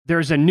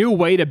There's a new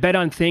way to bet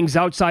on things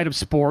outside of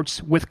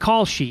sports with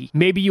Kalshi.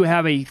 Maybe you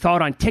have a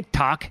thought on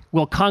TikTok.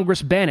 Will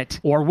Congress ban it?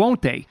 Or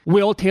won't they?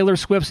 Will Taylor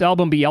Swift's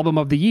album be Album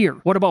of the Year?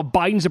 What about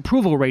Biden's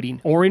approval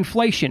rating? Or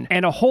inflation?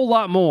 And a whole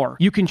lot more.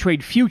 You can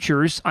trade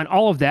futures on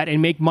all of that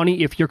and make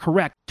money if you're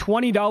correct.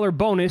 $20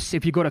 bonus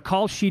if you go to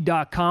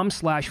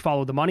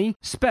kalshi.com/followthemoney,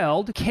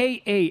 spelled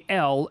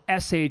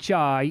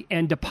KALSHI,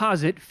 and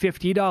deposit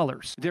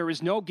 $50. There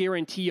is no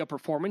guarantee of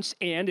performance,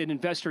 and an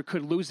investor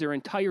could lose their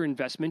entire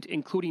investment,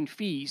 including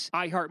fees.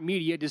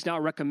 iHeartMedia does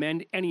not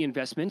recommend any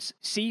investments.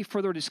 See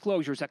further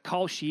disclosures at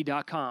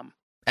kalshi.com.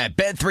 At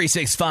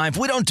Bet365,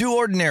 we don't do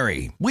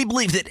ordinary. We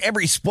believe that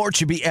every sport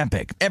should be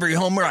epic. Every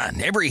home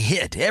run, every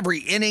hit, every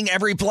inning,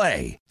 every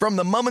play. From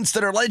the moments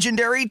that are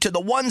legendary to the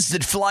ones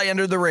that fly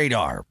under the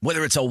radar.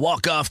 Whether it's a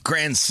walk-off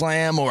grand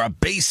slam or a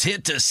base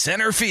hit to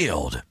center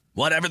field.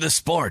 Whatever the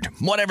sport,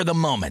 whatever the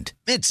moment.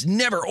 It's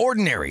never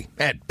ordinary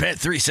at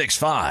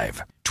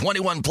Bet365.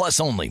 21 plus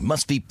only.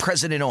 Must be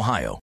present in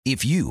Ohio.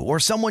 If you or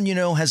someone you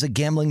know has a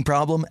gambling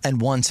problem and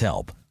wants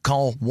help,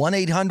 call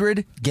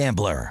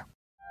 1-800-GAMBLER.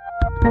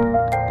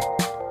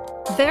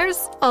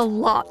 There's a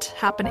lot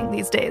happening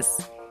these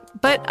days,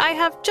 but I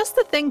have just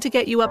the thing to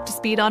get you up to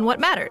speed on what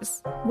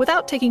matters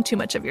without taking too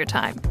much of your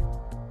time.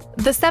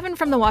 The 7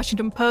 from the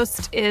Washington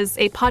Post is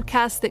a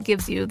podcast that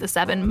gives you the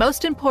 7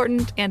 most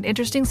important and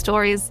interesting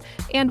stories,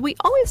 and we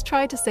always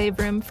try to save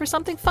room for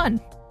something fun.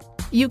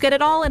 You get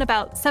it all in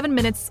about 7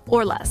 minutes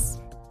or less.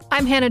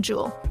 I'm Hannah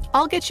Jewell.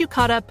 I'll get you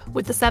caught up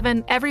with the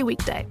 7 every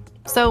weekday.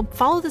 So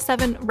follow the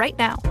 7 right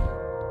now.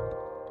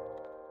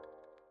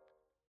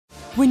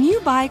 When you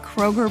buy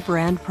Kroger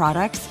brand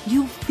products,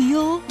 you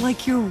feel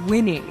like you're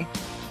winning.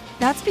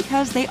 That's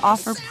because they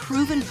offer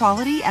proven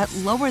quality at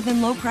lower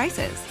than low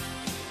prices.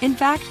 In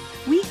fact,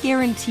 we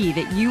guarantee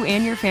that you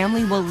and your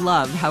family will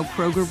love how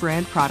Kroger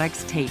brand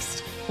products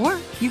taste, or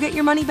you get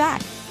your money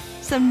back.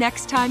 So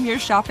next time you're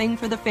shopping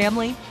for the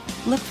family,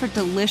 look for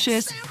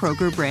delicious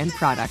Kroger brand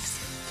products,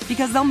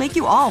 because they'll make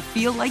you all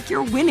feel like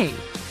you're winning.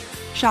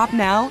 Shop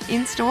now,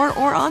 in-store,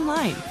 or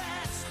online.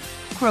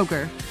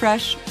 Kroger,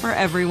 fresh for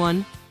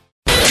everyone.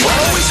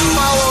 Always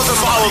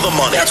follow the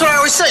money. That's what I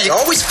always say. You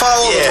always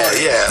follow the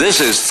money. Yeah.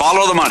 This is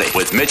Follow the Money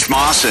with Mitch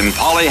Moss and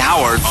Paulie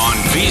Howard on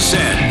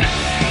VSiN.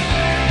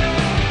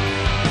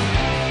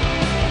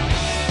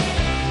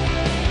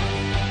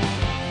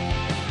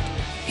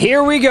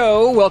 Here we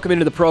go. Welcome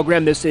into the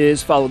program. This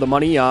is Follow the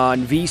Money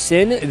on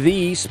VSiN,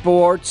 the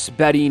sports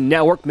betting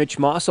network. Mitch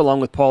Moss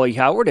along with Paulie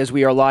Howard as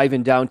we are live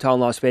in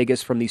downtown Las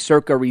Vegas from the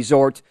Circa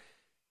Resort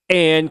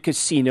and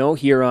Casino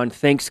here on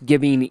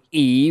Thanksgiving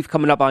Eve.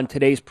 Coming up on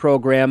today's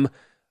program,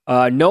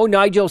 no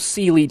Nigel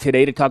Seeley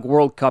today to talk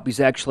World Cup. He's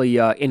actually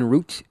en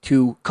route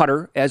to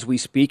Qatar as we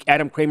speak.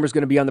 Adam Kramer's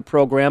going to be on the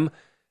program.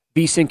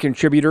 VSiN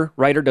contributor,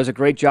 writer, does a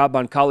great job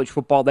on college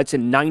football. That's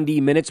in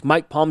 90 minutes.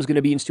 Mike Palm's going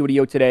to be in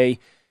studio today.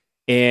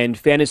 And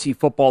Fantasy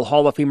Football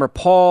Hall of Famer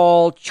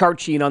Paul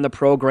Charchian on the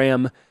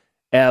program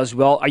as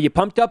well. Are you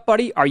pumped up,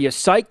 buddy? Are you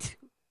psyched?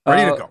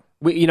 Ready to go.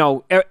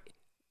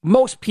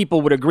 Most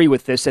people would agree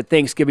with this, that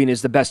Thanksgiving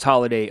is the best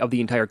holiday of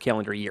the entire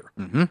calendar year.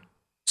 Mm-hmm.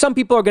 Some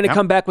people are going to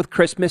come back with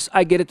Christmas.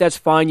 I get it. That's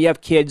fine. You have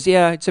kids.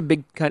 Yeah, it's a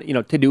big kind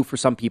of, to-do for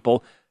some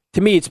people.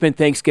 To me, it's been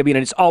Thanksgiving,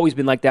 and it's always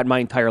been like that my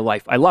entire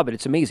life. I love it.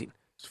 It's amazing.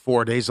 It's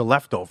 4 days of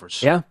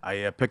leftovers. Yeah.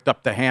 I picked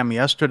up the ham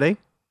yesterday.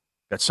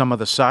 Got some of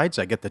the sides.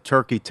 I get the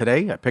turkey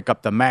today. I pick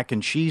up the mac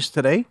and cheese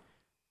today.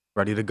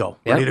 Ready to go.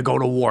 Yeah. Ready to go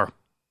to war.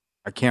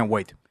 I can't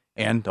wait.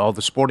 And all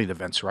the sporting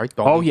events, right?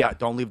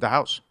 Don't leave the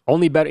house.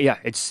 Only better. Yeah,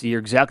 you're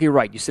exactly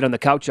right. You sit on the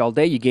couch all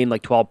day, you gain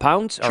like 12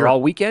 pounds or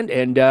all weekend,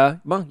 and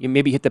you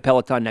maybe hit the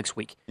Peloton next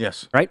week.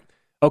 Yes. Right?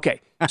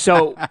 Okay.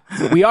 So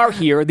we are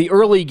here. The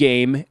early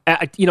game,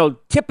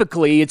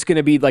 typically it's going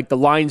to be like the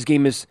Lions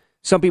game is,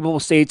 some people will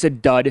say it's a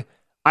dud.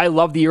 I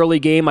love the early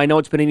game. I know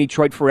it's been in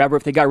Detroit forever.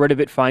 If they got rid of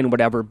it, fine,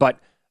 whatever. But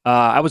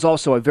I was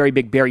also a very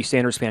big Barry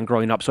Sanders fan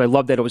growing up, so I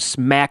loved that it was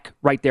smack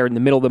right there in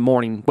the middle of the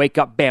morning. Wake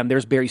up, bam,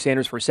 there's Barry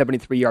Sanders for a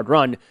 73-yard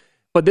run.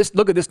 But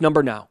look at this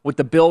number now with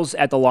the Bills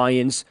at the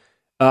Lions,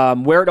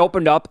 where it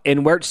opened up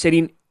and where it's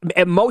sitting.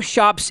 At most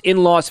shops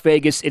in Las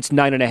Vegas, it's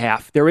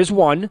 9.5. There is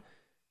one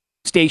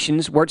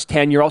stations where it's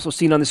 10. You're also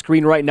seeing on the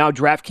screen right now,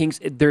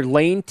 DraftKings, they're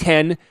laying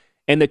 10,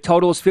 and the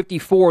total is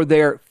 54.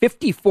 They're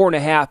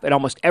 54.5 at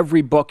almost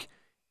every book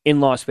in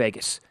Las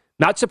Vegas.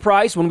 Not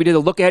surprised when we did the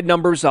look-ahead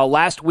numbers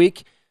last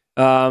week.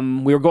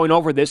 We were going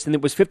over this, and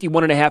it was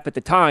 51.5 at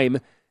the time.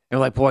 And we're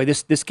like, boy,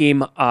 this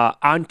game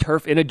on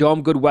turf, in a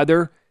dome, good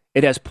weather,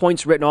 it has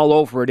points written all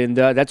over it, and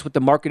that's what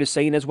the market is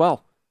saying as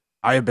well.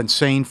 I have been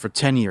saying for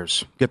 10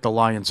 years, get the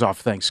Lions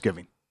off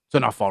Thanksgiving. It's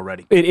enough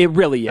already. It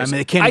really is. I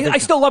mean, I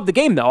still love the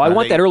game, though. I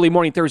want that early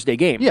morning Thursday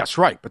game. Yes,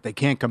 right, but they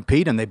can't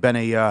compete, and they've been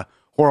a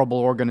horrible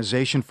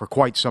organization for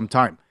quite some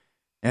time.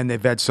 And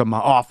they've had some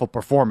awful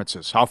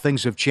performances. How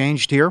things have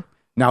changed here.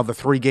 Now the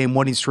 3-game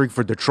winning streak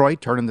for Detroit,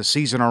 turning the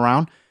season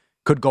around,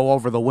 could go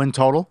over the win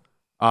total.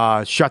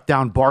 Shut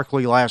down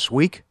Barkley last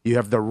week. You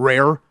have the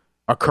rare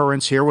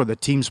occurrence here where the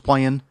team's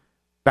playing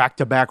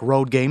back-to-back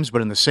road games,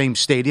 but in the same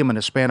stadium in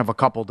a span of a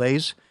couple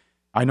days.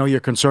 I know you're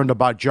concerned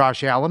about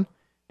Josh Allen,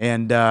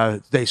 and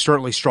they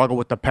certainly struggle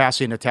with the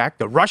passing attack.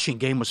 The rushing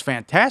game was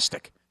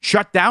fantastic.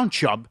 Shut down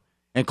Chubb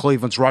and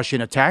Cleveland's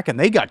rushing attack, and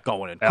they got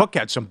going. And Cook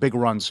had some big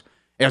runs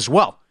as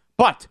well.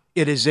 But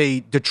it is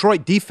a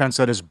Detroit defense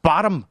that is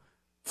bottom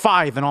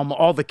 5 in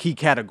all the key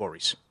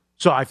categories.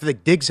 So I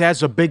think Diggs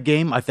has a big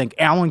game. I think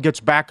Allen gets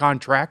back on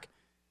track.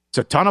 It's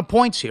a ton of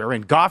points here,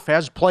 and Goff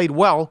has played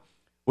well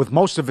with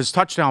most of his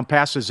touchdown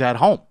passes at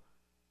home,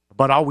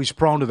 but always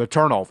prone to the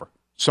turnover.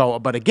 So,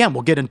 but again,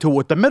 we'll get into it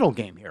with the middle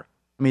game here.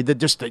 I mean, they're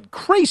just a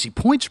crazy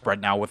point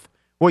spread now with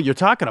what you're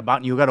talking about,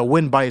 and you got to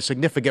win by a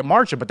significant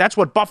margin. But that's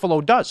what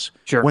Buffalo does.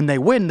 Sure. When they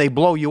win, they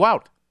blow you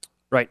out.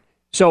 Right.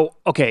 So,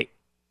 okay,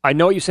 I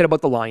know what you said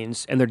about the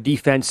Lions and their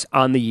defense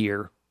on the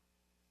year.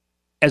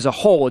 As a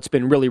whole, it's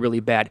been really, really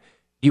bad.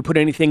 Do you put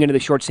anything into the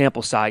short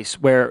sample size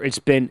where it's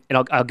been,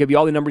 and I'll give you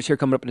all the numbers here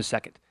coming up in a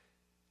second.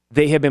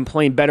 They have been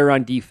playing better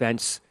on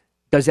defense.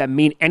 Does that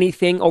mean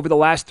anything over the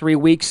last 3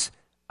 weeks?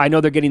 I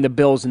know they're getting the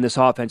Bills in this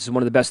offense. Is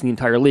one of the best in the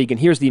entire league. And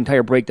here's the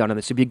entire breakdown of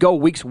this. If you go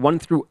weeks 1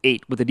 through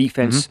 8 with the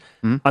defense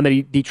on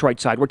the Detroit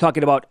side, we're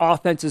talking about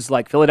offenses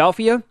like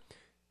Philadelphia,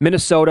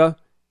 Minnesota.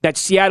 That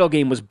Seattle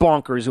game was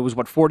bonkers. It was,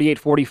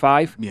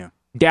 48-45? Yeah.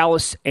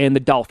 Dallas and the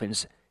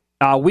Dolphins.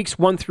 Weeks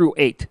 1 through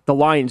 8, the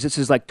Lions, this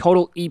is like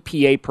total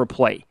EPA per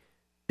play.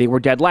 They were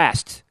dead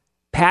last.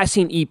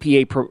 Passing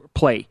EPA per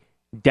play,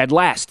 dead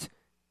last.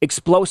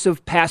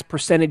 Explosive pass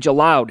percentage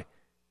allowed,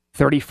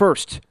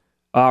 31st.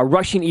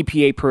 Rushing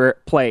EPA per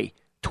play,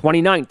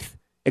 29th.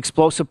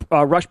 Explosive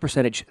rush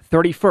percentage,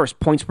 31st.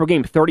 Points per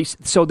game, 30.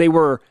 So they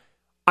were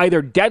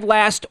either dead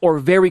last or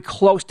very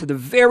close to the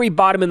very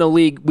bottom in the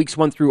league weeks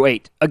 1 through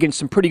 8 against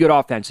some pretty good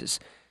offenses.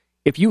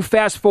 If you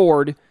fast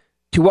forward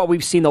to what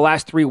we've seen the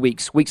last 3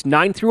 weeks, weeks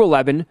 9 through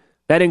 11,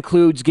 that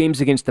includes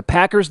games against the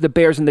Packers, the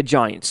Bears, and the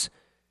Giants.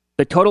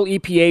 The total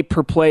EPA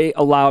per play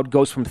allowed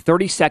goes from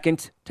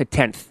 32nd to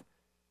 10th.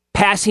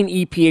 Passing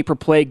EPA per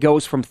play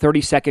goes from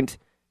 32nd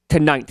to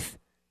 9th.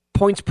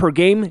 Points per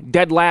game,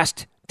 dead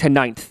last to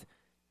 9th.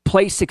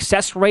 Play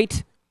success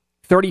rate,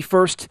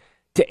 31st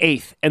to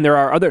 8th. And there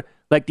are other,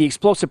 like the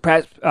explosive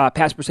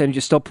pass percentage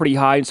is still pretty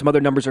high, and some other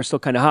numbers are still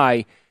kind of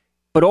high.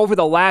 But over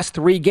the last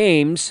 3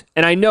 games,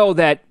 and I know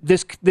that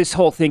this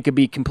whole thing could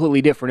be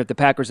completely different if the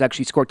Packers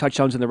actually scored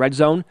touchdowns in the red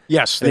zone.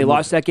 Yes. And they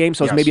lost that game,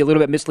 so it's maybe a little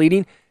bit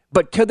misleading.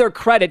 But to their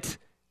credit,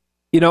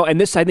 and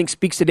this I think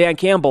speaks to Dan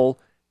Campbell,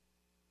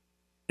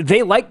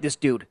 they like this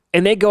dude.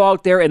 And they go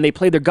out there and they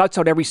play their guts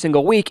out every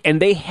single week,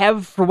 and they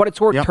have, for what it's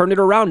worth, turned it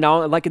around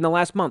now, like in the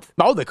last month.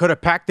 No, they could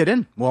have packed it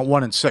in.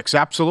 1-6,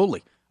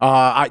 absolutely.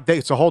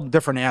 It's a whole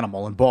different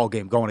animal in ball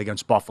game going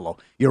against Buffalo.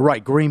 You're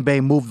right. Green Bay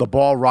moved the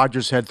ball.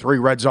 Rodgers had 3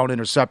 red zone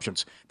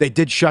interceptions. They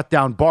did shut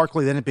down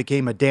Barkley. Then it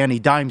became a Danny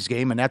Dimes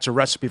game, and that's a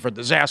recipe for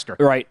disaster.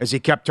 Right. As he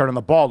kept turning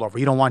the ball over.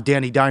 You don't want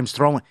Danny Dimes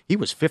throwing. He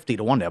was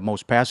 50-1 to have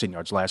most passing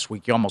yards last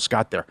week. You almost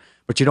got there.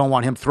 But you don't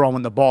want him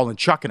throwing the ball and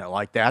chucking it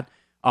like that.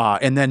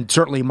 And then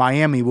certainly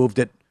Miami moved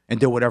it and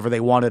did whatever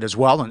they wanted as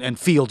well. And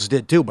Fields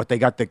did too, but they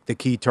got the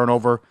key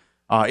turnover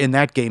in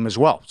that game as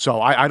well.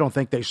 So I don't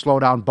think they slow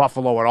down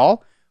Buffalo at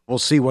all. We'll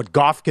see what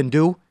Goff can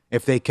do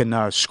if they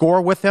can score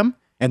with him.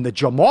 And the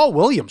Jamal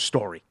Williams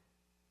story,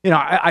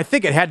 I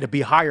think it had to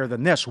be higher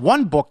than this.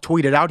 One book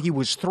tweeted out he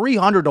was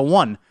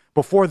 300-1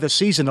 before the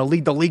season to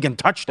lead the league in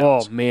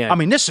touchdowns. Oh, man. I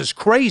mean, this is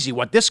crazy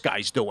what this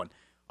guy's doing.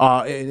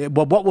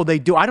 But what will they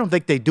do? I don't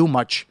think they do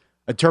much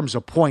in terms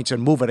of points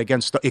and move it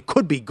against. It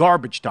could be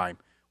garbage time,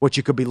 which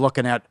you could be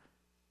looking at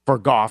for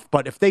Goff.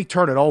 But if they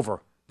turn it over,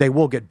 they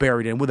will get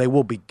buried and they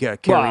will be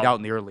carried out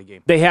in the early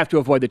game. They have to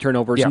avoid the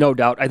turnovers, no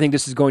doubt. I think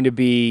this is going to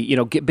be,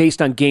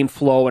 based on game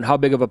flow and how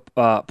big of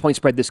a point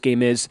spread this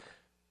game is,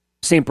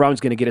 St. Brown's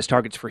going to get his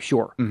targets for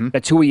sure. Mm-hmm.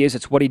 That's who he is.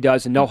 It's what he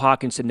does. And no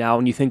Hawkinson now.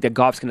 And you think that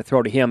Goff's going to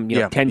throw to him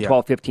 10,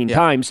 12, 15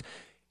 times.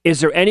 Is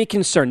there any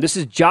concern? This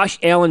is Josh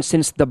Allen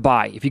since the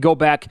bye. If you go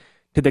back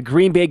to the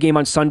Green Bay game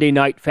on Sunday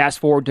night, fast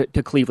forward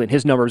to Cleveland,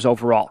 his numbers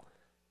overall.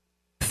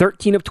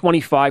 13 of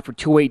 25 for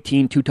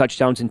 218, 2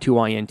 touchdowns and 2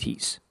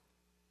 INTs.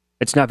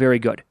 It's not very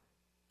good.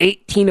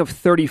 18 of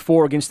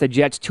 34 against the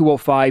Jets,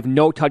 205,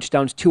 no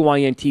touchdowns, 2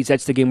 INTs.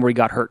 That's the game where he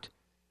got hurt.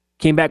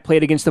 Came back,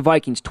 played against the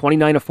Vikings,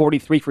 29 of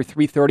 43 for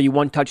 330,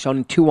 1 touchdown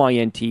and 2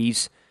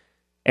 INTs.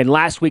 And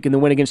last week in the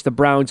win against the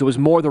Browns, it was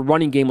more the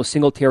running game with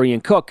Singletary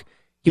and Cook.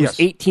 He was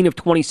 18 of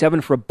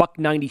 27 for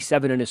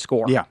 $197 in his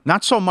score. Yeah,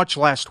 not so much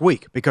last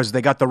week because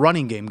they got the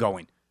running game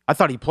going. I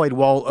thought he played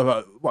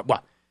well.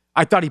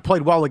 I thought he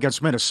played well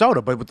against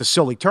Minnesota, but with the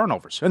silly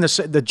turnovers. And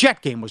the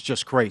Jet game was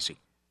just crazy.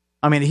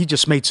 I mean, he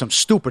just made some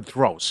stupid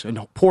throws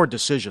and poor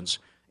decisions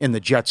in the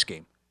Jets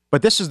game.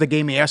 But this is the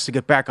game he has to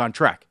get back on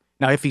track.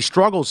 Now, if he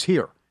struggles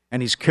here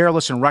and he's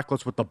careless and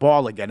reckless with the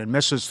ball again and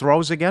misses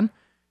throws again,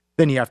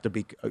 then you have to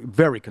be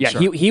very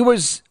concerned. Yeah, he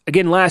was,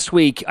 again, last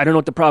week, I don't know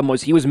what the problem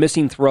was. He was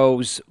missing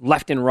throws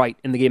left and right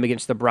in the game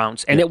against the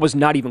Browns, and it was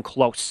not even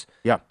close.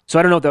 Yeah. So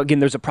I don't know, again,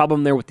 there's a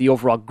problem there with the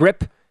overall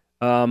grip.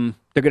 They're going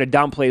to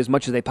downplay as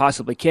much as they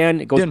possibly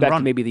can. It goes back to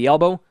maybe the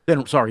elbow. He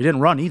didn't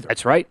run either.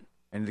 That's right.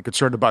 and they're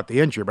concerned about the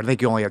injury, but I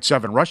think he only had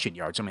 7 rushing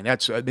yards. I mean,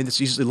 it's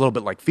easily a little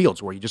bit like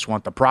Fields, where you just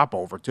want the prop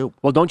over, too.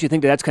 Well, don't you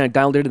think that's kind of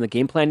dialed in the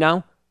game plan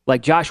now?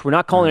 Like, Josh, we're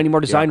not calling any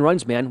more design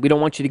runs, man. We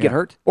don't want you to get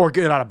hurt. Or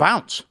get out of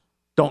bounds.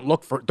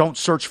 Don't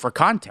search for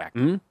contact.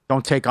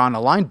 Don't take on a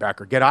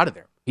linebacker. Get out of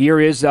there. Here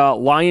is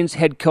Lions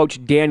head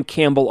coach Dan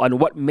Campbell on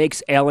what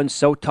makes Allen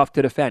so tough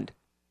to defend.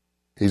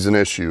 He's an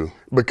issue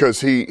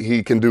because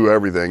he can do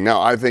everything.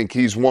 Now, I think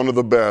he's one of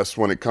the best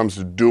when it comes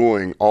to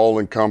doing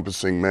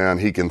all-encompassing, man.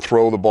 He can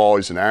throw the ball.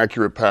 He's an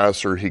accurate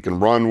passer. He can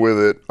run with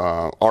it,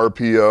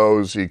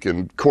 RPOs. He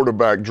can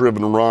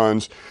quarterback-driven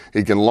runs.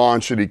 He can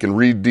launch it. He can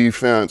read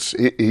defense.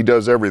 He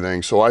does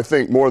everything. So I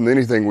think more than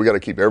anything, we got to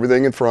keep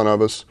everything in front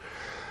of us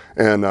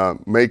and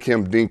make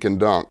him dink and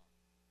dunk.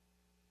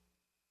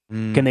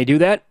 Can they do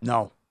that?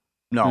 No.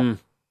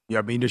 Yeah,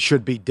 I mean, it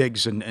should be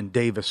Diggs and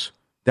Davis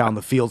down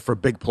the field for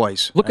big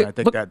plays. I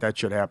think that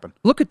should happen.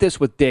 Look at this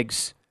with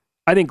Diggs.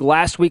 I think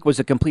last week was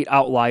a complete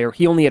outlier.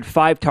 He only had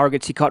 5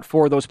 targets. He caught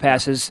 4 of those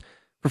passes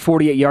for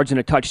 48 yards and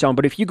a touchdown.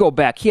 But if you go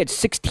back, he had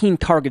 16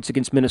 targets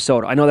against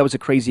Minnesota. I know that was a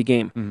crazy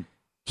game.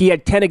 He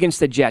had 10 against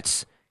the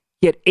Jets.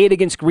 He had 8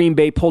 against Green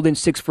Bay, pulled in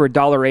 6 for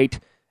 $1.08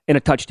 and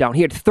a touchdown.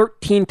 He had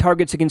 13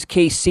 targets against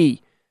KC,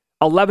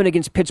 11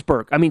 against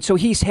Pittsburgh. I mean, so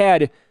he's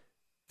had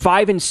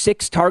 5 and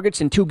 6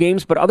 targets in 2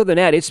 games, but other than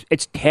that, it's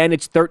 10,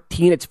 it's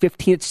 13, it's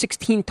 15, it's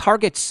 16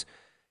 targets.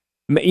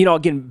 You know,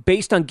 again,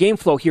 based on game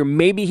flow here,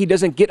 maybe he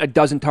doesn't get a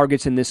dozen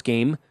targets in this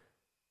game.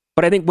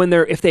 But I think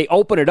if they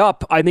open it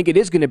up, I think it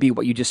is going to be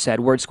what you just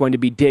said, where it's going to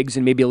be Diggs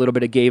and maybe a little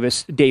bit of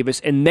Davis,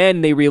 and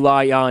then they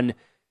rely on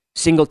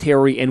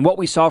Singletary and what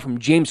we saw from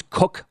James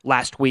Cook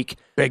last week.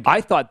 Big.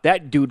 I thought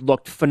that dude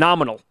looked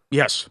phenomenal.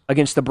 Yes.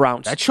 Against the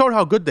Browns. That showed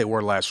how good they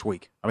were last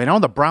week. I mean, I know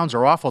the Browns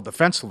are awful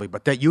defensively,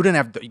 but that you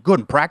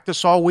couldn't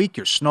practice all week.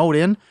 You're snowed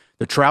in.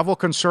 The travel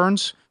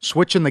concerns,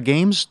 switching the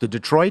games to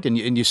Detroit, and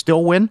you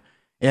still win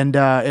and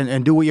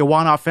do what you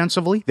want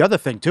offensively. The other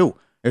thing, too,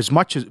 as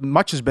much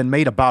has been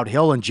made about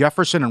Hill and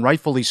Jefferson, and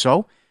rightfully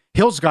so.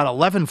 Hill's got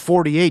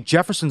 1148.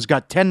 Jefferson's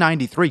got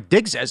 1093.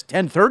 Diggs has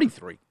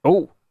 1033.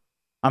 Oh.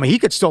 I mean, he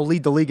could still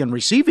lead the league in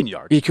receiving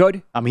yards. He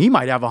could. I mean, he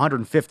might have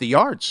 150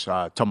 yards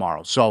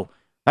tomorrow. So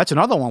that's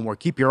another one where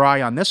keep your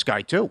eye on this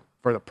guy, too,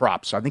 for the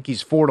props. I think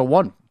he's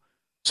 4-1,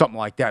 something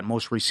like that,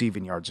 most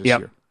receiving yards this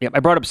year. Yep.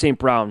 I brought up St.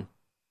 Brown.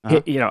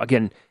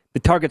 Again, the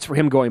targets for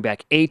him going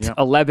back 8,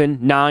 11,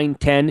 9,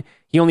 10.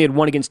 He only had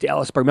 1 against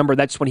Dallas, but remember,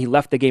 that's when he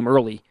left the game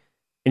early,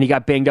 and he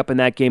got banged up in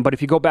that game. But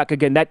if you go back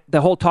again, the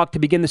whole talk to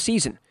begin the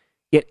season,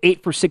 he had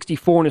 8 for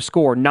 64 and a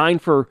score, 9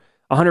 for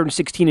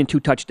 116 and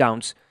 2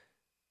 touchdowns.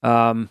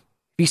 If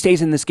he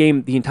stays in this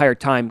game the entire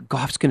time,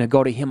 Goff's going to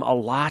go to him a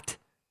lot.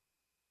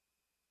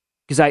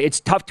 Because it's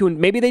tough to,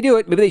 maybe they do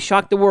it, maybe they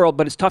shock the world,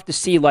 but it's tough to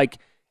see,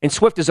 and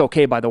Swift is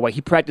okay, by the way.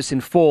 He practiced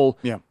in full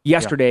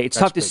yesterday. It's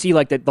tough to see,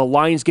 the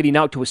Lions getting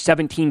out to a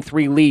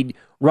 17-3 lead,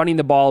 running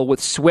the ball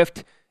with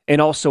Swift and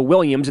also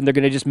Williams, and they're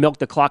going to just milk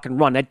the clock and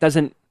run. That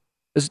doesn't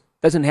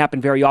happen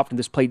very often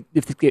if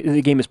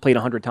the game is played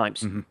 100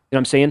 times. You know what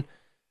I'm saying?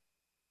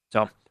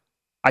 So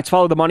I'd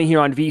follow the money here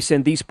on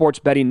VSiN, the Sports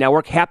Betting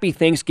Network. Happy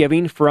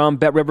Thanksgiving from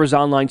BetRivers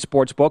Online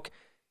Sportsbook.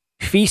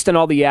 Feast on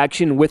all the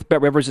action with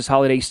BetRivers this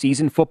holiday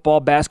season. Football,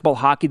 basketball,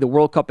 hockey, the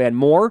World Cup, and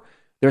more.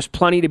 There's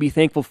plenty to be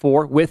thankful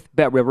for with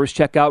BetRivers.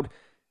 Check out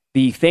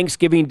the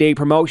Thanksgiving Day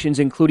promotions,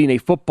 including a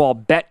football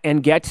bet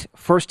and get,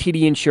 first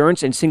TD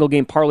insurance, and single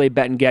game parlay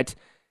bet and get.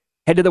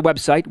 Head to the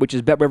website, which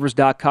is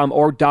betrivers.com,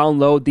 or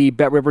download the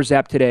BetRivers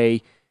app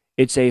today.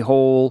 It's a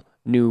whole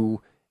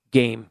new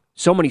game.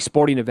 So many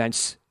sporting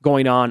events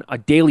going on a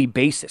daily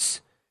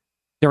basis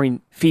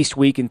during Feast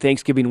Week and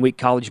Thanksgiving Week.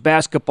 College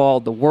basketball,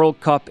 the World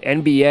Cup,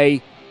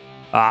 NBA,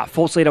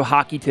 full slate of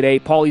hockey today.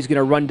 Paulie's going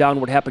to run down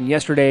what happened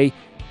yesterday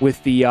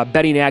with the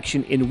betting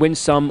action in Win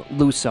Some,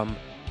 Lose Some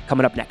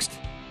coming up next.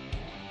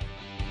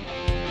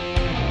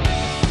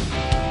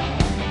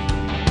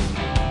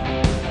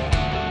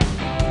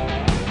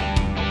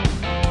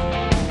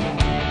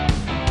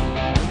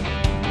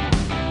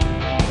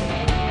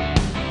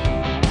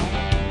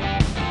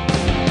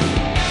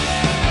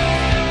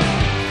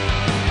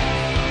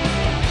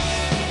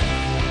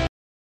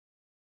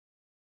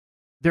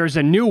 There's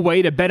a new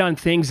way to bet on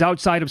things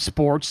outside of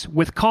sports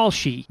with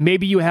Kalshi.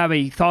 Maybe you have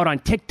a thought on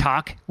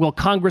TikTok. Will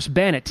Congress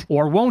ban it?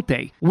 Or won't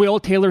they? Will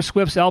Taylor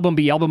Swift's album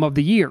be Album of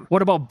the Year?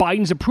 What about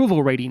Biden's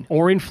approval rating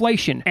or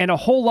inflation? And a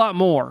whole lot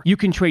more. You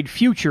can trade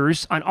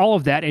futures on all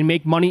of that and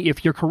make money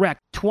if you're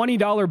correct.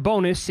 $20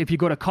 bonus if you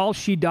go to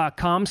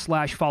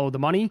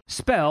kalshi.com/followthemoney,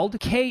 spelled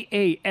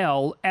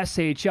KALSHI,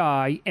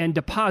 and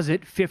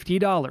deposit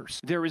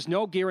 $50. There is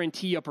no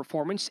guarantee of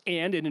performance,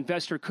 and an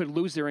investor could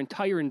lose their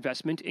entire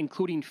investment,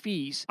 including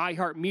fees.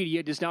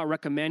 iHeartMedia does not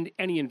recommend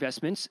any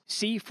investments.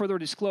 See further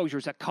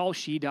disclosures at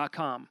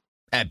kalshi.com.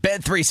 At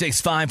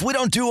Bet365, we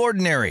don't do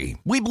ordinary.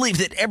 We believe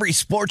that every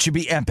sport should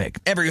be epic.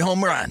 Every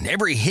home run,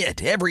 every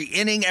hit, every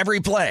inning, every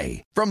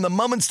play. From the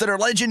moments that are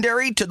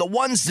legendary to the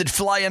ones that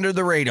fly under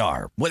the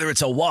radar. Whether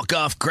it's a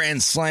walk-off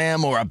grand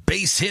slam or a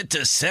base hit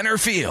to center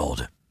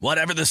field.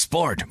 Whatever the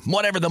sport,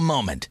 whatever the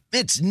moment,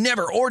 it's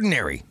never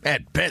ordinary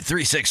at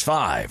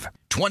Bet365.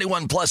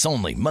 21 plus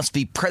only. Must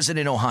be present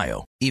in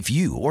Ohio. If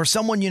you or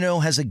someone you know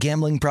has a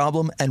gambling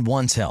problem and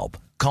wants help,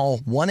 call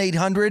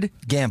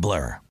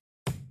 1-800-GAMBLER.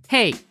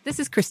 Hey,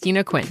 this is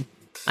Christina Quinn.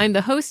 I'm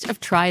the host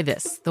of Try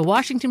This, the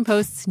Washington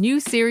Post's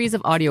new series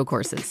of audio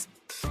courses.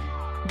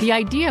 The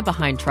idea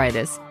behind Try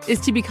This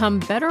is to become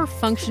better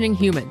functioning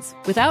humans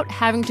without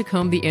having to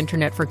comb the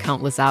internet for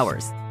countless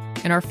hours.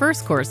 In our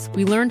first course,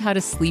 we learned how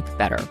to sleep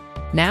better.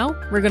 Now,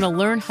 we're going to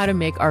learn how to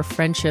make our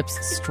friendships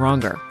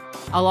stronger.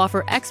 I'll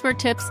offer expert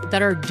tips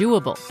that are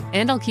doable,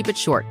 and I'll keep it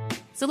short.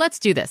 So let's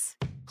do this.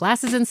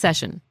 Class is in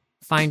session.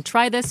 Find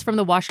Try This from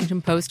the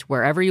Washington Post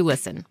wherever you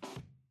listen.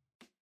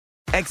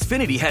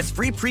 Xfinity has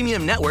free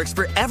premium networks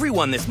for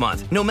everyone this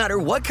month, no matter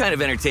what kind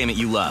of entertainment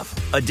you love.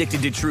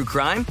 Addicted to true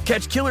crime?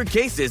 Catch killer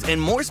cases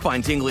and more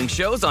spine-tingling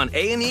shows on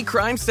A&E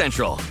Crime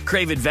Central.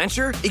 Crave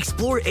adventure?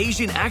 Explore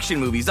Asian action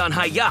movies on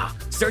Hi-YAH.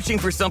 Searching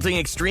for something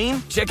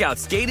extreme? Check out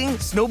skating,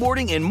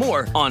 snowboarding, and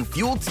more on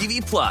Fuel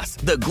TV Plus,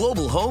 the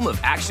global home of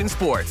action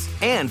sports.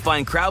 And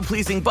find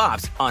crowd-pleasing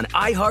bops on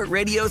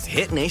iHeartRadio's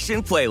Hit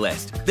Nation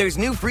playlist. There's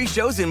new free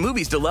shows and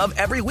movies to love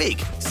every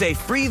week. Say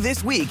free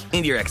this week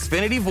in your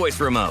Xfinity voice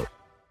remote.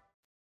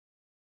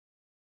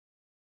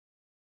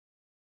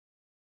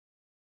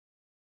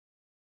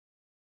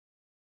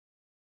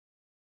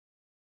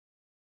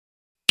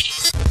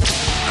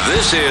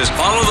 This is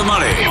Follow the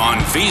Money on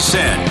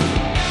VSiN.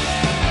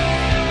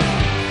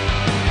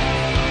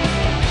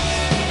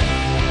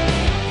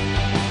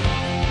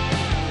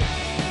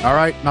 All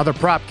right, another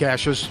prop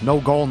cashes.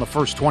 No goal in the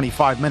first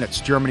 25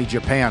 minutes. Germany,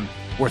 Japan.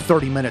 We're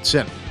 30 minutes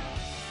in.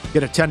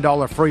 Get a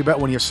 $10 free bet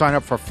when you sign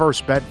up for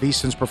First Bet,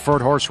 VSiN's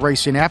preferred horse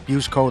racing app.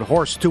 Use code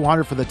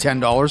HORSE200 for the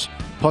 $10.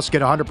 Plus,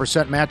 get a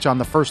 100% match on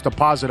the first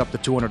deposit up to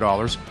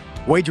 $200.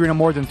 Wagering on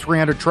more than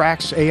 300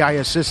 tracks,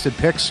 AI-assisted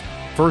picks.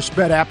 First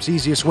Bet app's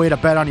easiest way to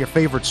bet on your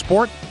favorite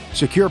sport.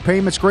 Secure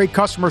payments, great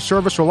customer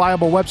service,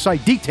 reliable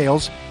website.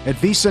 Details at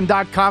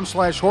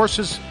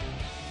vsin.com/horses.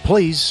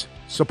 Please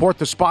support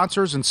the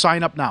sponsors and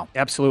sign up now.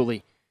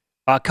 Absolutely.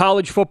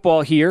 College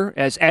football here,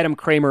 as Adam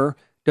Kramer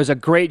does a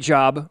great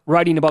job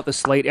writing about the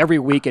slate every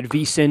week at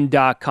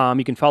vsin.com.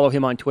 You can follow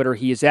him on Twitter.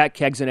 He is at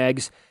Kegs and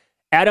Eggs.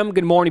 Adam,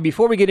 good morning.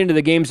 Before we get into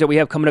the games that we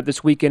have coming up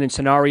this weekend and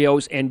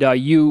scenarios, and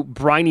you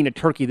brining a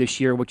turkey this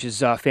year, which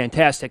is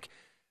fantastic,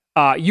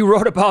 you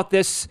wrote about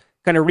this,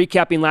 kind of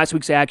recapping last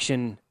week's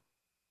action.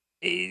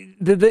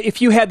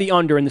 If you had the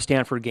under in the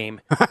Stanford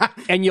game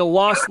and you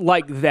lost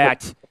like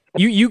that,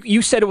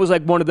 you said it was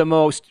like one of the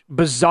most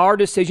bizarre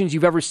decisions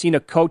you've ever seen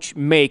a coach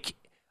make.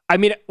 I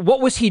mean,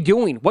 what was he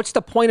doing? What's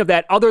the point of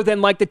that other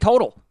than like the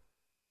total?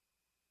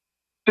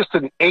 Just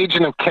an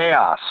agent of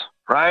chaos,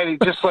 right? He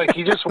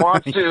just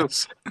wants to.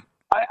 Yes.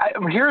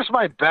 Here's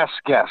my best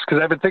guess,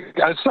 because I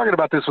was talking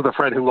about this with a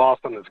friend who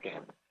lost on this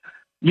game.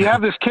 You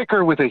have this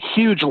kicker with a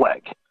huge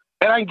leg,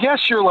 and I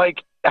guess you're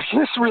like,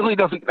 this really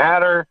doesn't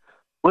matter.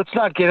 Let's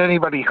not get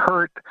anybody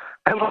hurt,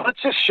 and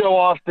let's just show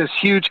off this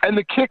huge. And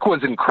the kick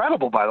was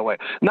incredible, by the way.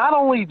 Not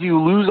only do you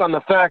lose on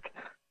the fact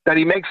that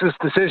he makes this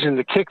decision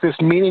to kick this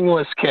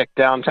meaningless kick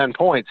down 10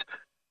 points,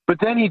 but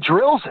then he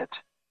drills it.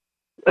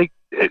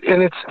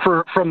 And it's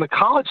from the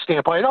college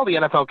standpoint. I know the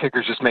NFL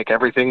kickers just make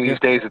everything these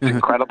days. It's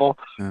incredible,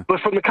 but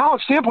from the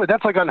college standpoint,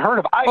 that's like unheard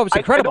of. I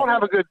don't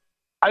have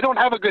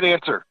a good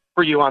answer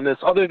for you on this,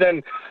 other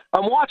than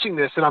I'm watching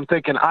this and I'm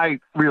thinking I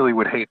really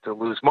would hate to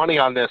lose money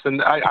on this,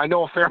 and I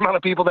know a fair amount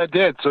of people that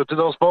did. So to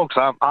those folks,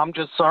 I'm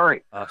just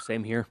sorry.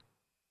 Same here.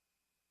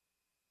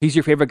 He's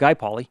your favorite guy,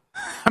 Paulie.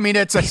 I mean,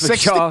 it's a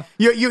 60.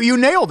 You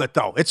nailed it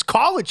though. It's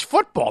college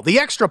football. The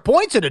extra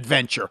point's an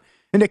adventure,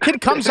 and the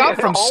kid comes out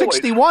from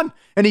 61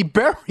 and he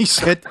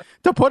buries it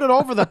to put it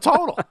over the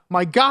total.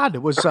 My God,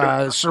 it was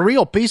a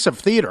surreal piece of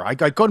theater. I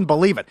couldn't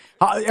believe it.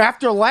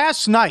 After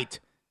last night,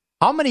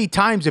 how many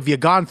times have you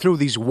gone through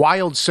these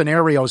wild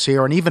scenarios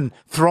here and even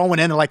throwing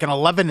in like an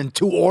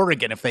 11-2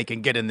 Oregon if they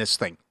can get in this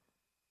thing?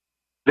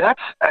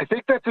 I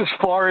think that's as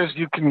far as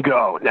you can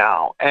go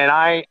now. And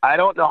I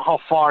don't know how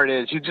far it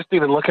is. You just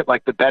even look at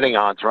like the betting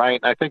odds, right?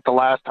 I think the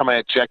last time I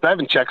had checked, I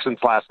haven't checked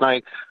since last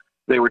night,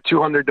 they were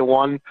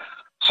 200-1.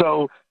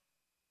 So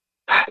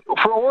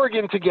for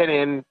Oregon to get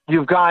in,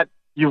 you've got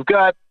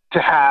to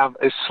have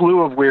a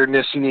slew of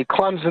weirdness. You need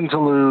Clemson to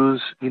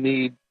lose. You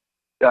need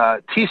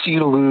TCU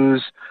to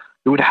lose.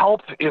 It would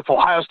help if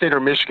Ohio State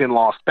or Michigan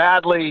lost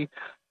badly,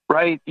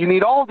 right? You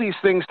need all these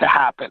things to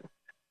happen.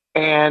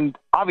 And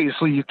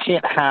obviously you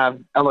can't have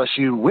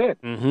LSU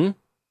win,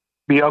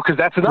 because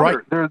that's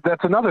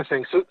another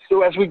thing.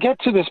 So as we get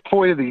to this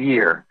point of the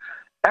year,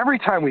 every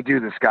time we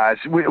do this, guys,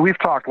 we've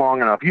talked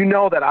long enough. You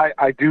know that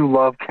I do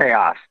love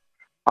chaos.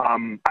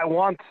 I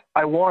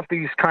want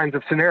these kinds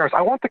of scenarios.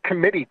 I want the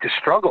committee to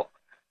struggle,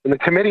 and the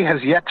committee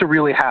has yet to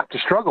really have to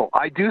struggle.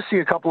 I do see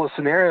a couple of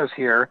scenarios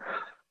here,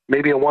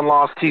 maybe a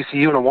one-loss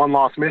TCU and a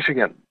one-loss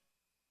Michigan,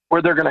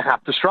 where they're going to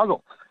have to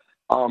struggle.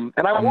 And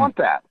I want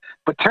that.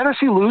 But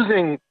Tennessee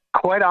losing,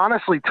 quite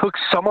honestly, took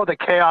some of the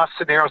chaos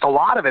scenarios, a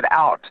lot of it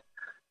out.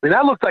 I mean,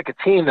 that looked like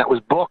a team that was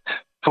booked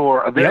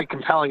for a very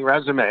compelling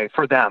resume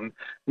for them.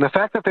 And the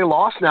fact that they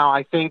lost now,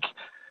 I think,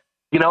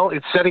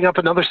 it's setting up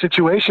another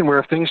situation where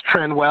if things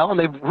trend well, and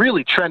they've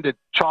really trended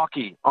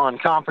chalky on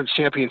conference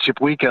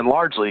championship weekend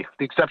largely, with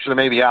the exception of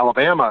maybe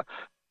Alabama,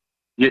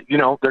 they're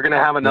going to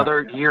have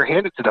another year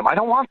handed to them. I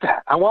don't want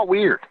that. I want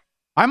weird.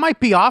 I might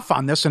be off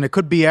on this, and it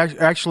could be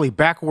actually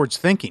backwards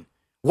thinking.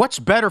 What's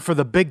better for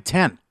the Big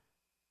Ten?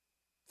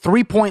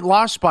 3-point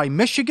loss by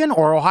Michigan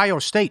or Ohio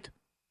State?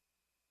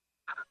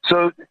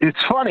 So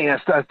it's funny. I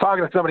was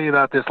talking to somebody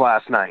about this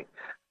last night.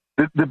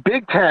 The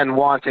Big Ten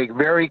wants a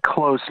very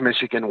close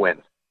Michigan win.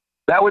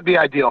 That would be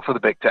ideal for the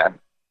Big Ten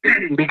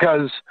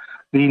because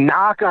the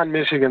knock on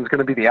Michigan is going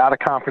to be the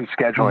out-of-conference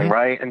scheduling,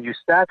 right? And you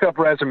stack up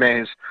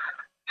resumes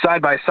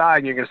side by side,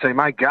 and you're going to say,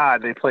 my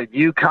God, they played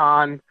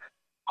UConn,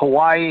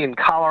 Hawaii, and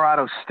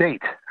Colorado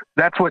State.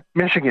 That's what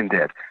Michigan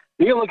did.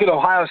 You look at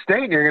Ohio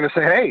State, and you're going to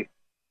say, hey,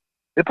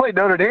 they played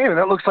Notre Dame, and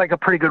that looks like a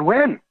pretty good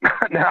win.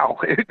 Now,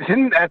 it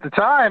didn't at the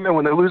time, and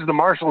when they lose to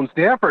Marshall and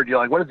Stanford, you're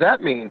like, what does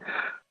that mean?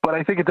 But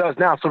I think it does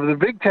now. So for the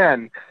Big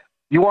Ten,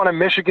 you want a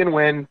Michigan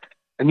win,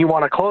 and you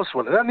want a close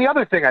one. And then the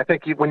other thing, I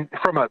think,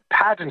 from a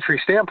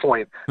pageantry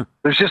standpoint,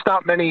 there's just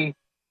not many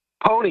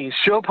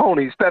show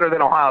ponies better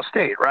than Ohio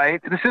State, right?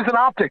 This is an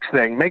optics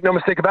thing. Make no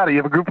mistake about it. You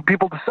have a group of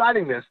people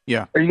deciding this.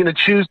 Yeah. Are you going to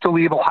choose to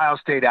leave Ohio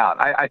State out?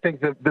 I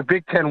think the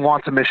Big Ten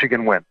wants a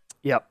Michigan win.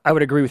 Yeah, I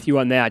would agree with you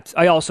on that.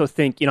 I also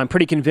think, I'm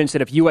pretty convinced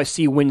that if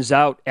USC wins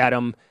out,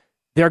 Adam,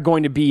 they're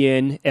going to be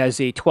in as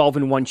a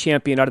 12-1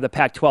 champion out of the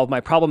Pac-12. My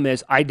problem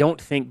is I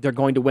don't think they're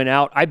going to win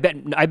out. I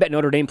bet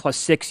Notre Dame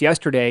 +6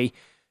 yesterday.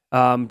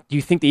 Do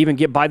you think they even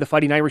get by the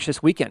Fighting Irish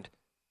this weekend?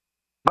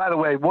 By the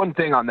way, one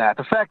thing on that,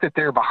 the fact that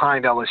they're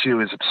behind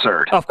LSU is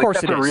absurd. Of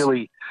course it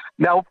is.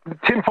 Now,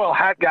 tinfoil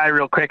hat guy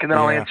real quick, and then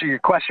I'll answer your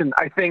question.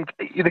 I think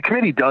the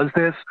committee does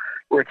this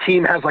where a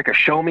team has like a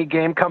show-me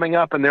game coming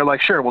up, and they're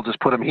like, sure, we'll just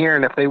put them here,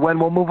 and if they win,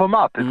 we'll move them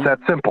up. It's that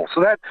simple.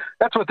 So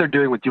that's what they're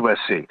doing with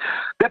USC.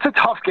 That's a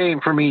tough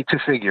game for me to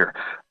figure.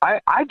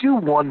 I do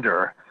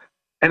wonder,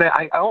 and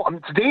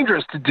it's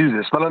dangerous to do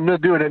this, but I'm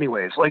going to do it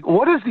anyways. Like,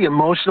 what is the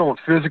emotional and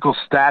physical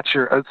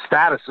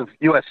status of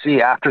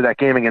USC after that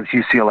game against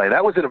UCLA?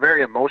 That was a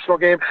very emotional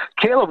game.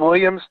 Caleb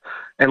Williams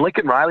and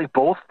Lincoln Riley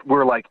both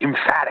were like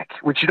emphatic,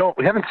 which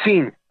we haven't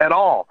seen at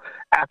all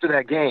after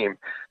that game.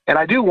 And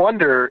I do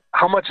wonder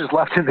how much is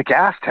left in the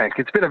gas tank.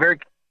 It's been a very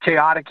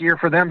chaotic year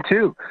for them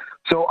too.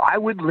 So I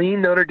would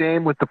lean Notre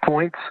Dame with the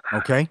points.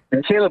 Okay.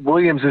 And Caleb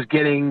Williams is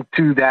getting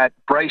to that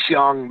Bryce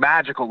Young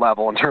magical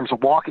level in terms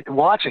of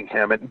watching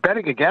him. And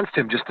betting against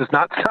him just does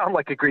not sound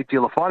like a great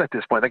deal of fun at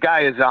this point. The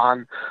guy is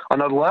on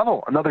another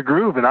level, another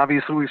groove. And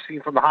obviously we've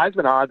seen from the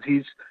Heisman odds,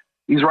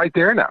 he's right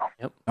there now.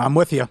 Yep. I'm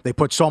with you. They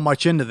put so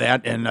much into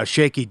that and a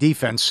shaky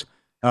defense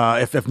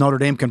if Notre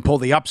Dame can pull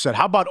the upset.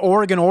 How about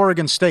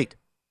Oregon State?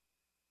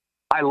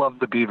 I love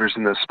the Beavers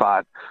in this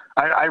spot.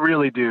 I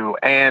really do.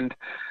 And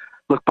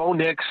look, Bo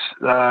Nix,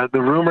 the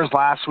rumors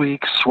last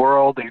week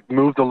swirled. They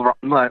moved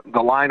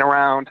the line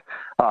around.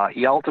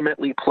 He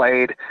ultimately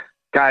played.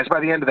 Guys,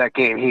 by the end of that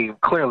game, he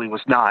clearly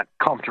was not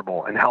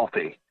comfortable and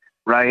healthy,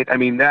 right? I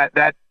mean,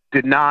 that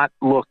did not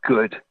look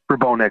good for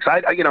Bo Nix.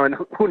 And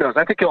who knows?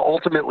 I think he'll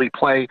ultimately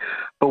play,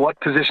 but what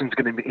position is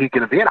he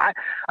going to be in? I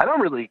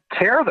don't really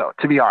care, though,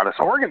 to be honest.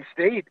 Oregon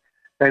State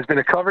has been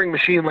a covering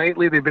machine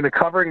lately. They've been a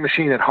covering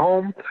machine at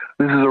home.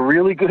 This is a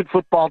really good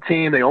football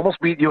team. They almost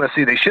beat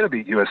USC. They should have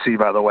beat USC,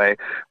 by the way,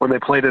 when they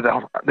played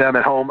them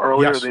at home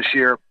earlier this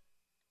year.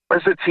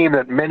 This is a team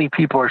that many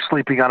people are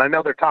sleeping on. I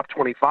know they're top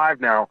 25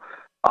 now.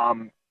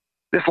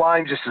 This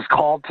line just is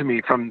called to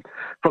me from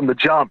the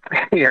jump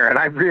here, and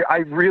I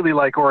really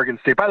like Oregon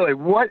State. By the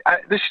way,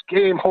 this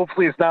game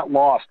hopefully is not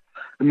lost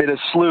amid a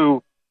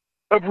slew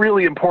of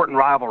really important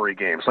rivalry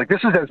games. Like,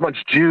 this is as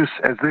much juice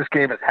as this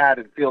game has had,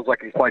 it feels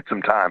like, in quite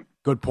some time.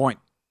 Good point.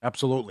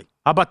 Absolutely.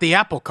 How about the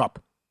Apple Cup?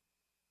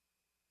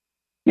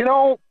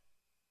 I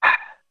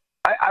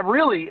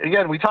really,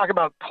 again, we talk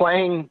about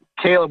playing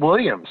Caleb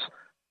Williams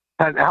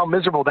and how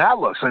miserable that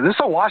looks. Like, this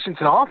is a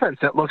Washington offense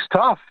that looks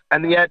tough,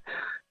 and yet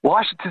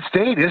Washington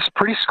State is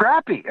pretty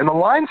scrappy, and the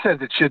line says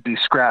it should be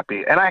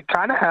scrappy. And I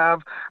kind of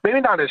have maybe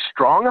not as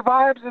strong a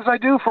vibes as I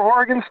do for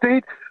Oregon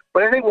State,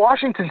 but I think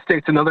Washington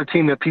State's another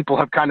team that people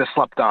have kind of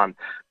slept on,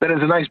 that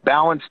is a nice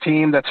balanced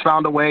team that's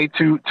found a way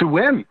to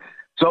win.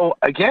 So,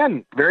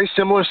 again, very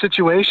similar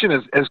situation,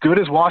 as good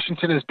as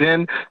Washington has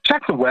been.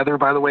 Check the weather,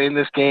 by the way, in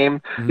this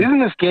game. Mm-hmm. Isn't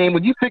this game,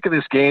 when you think of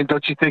this game,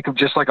 don't you think of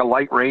just like a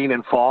light rain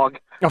and fog?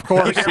 Of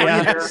course,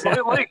 yeah.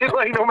 like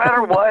no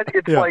matter what,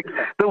 it's like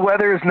the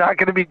weather is not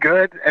going to be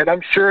good, and I'm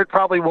sure it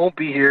probably won't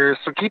be here,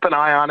 so keep an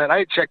eye on it. I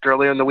had checked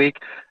earlier in the week,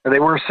 and they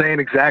were saying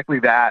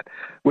exactly that,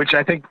 which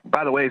I think,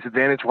 by the way, is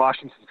advantage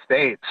Washington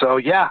State. So,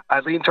 yeah,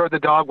 I lean toward the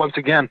dog once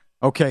again.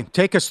 Okay,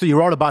 take us through, you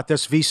wrote about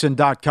this,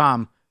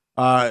 vsin.com.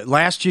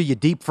 Last year, you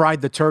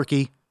deep-fried the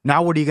turkey.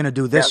 Now what are you going to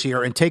do this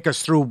year? And take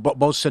us through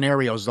both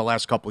scenarios the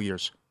last couple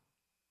years.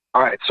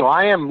 All right, so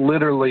I am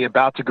literally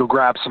about to go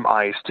grab some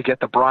ice to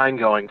get the brine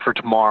going for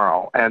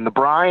tomorrow. And the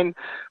brine,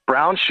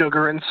 brown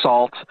sugar and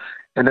salt,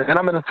 and then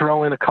I'm going to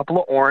throw in a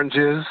couple of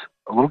oranges,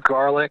 a little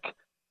garlic,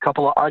 a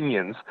couple of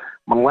onions.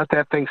 I'm going to let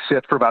that thing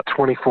sit for about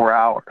 24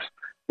 hours.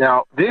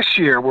 Now, this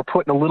year, we're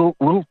putting a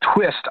little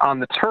twist on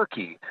the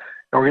turkey,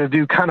 and we're going to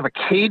do kind of a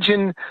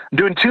Cajun. I'm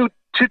doing two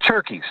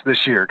turkeys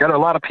this year. Got a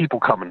lot of people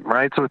coming,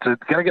 right? So got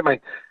to get my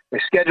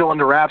schedule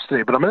under wraps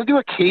today. But I'm going to do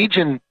a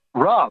Cajun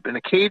rub and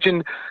a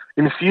Cajun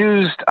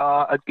infused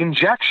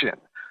injection.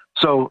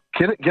 So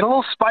get a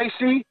little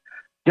spicy,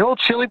 get a little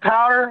chili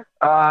powder.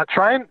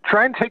 Try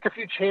and take a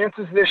few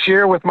chances this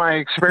year with my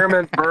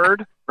experiment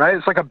bird, right?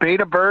 It's like a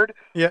beta bird.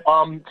 Yeah.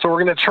 So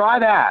we're going to try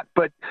that,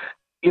 but.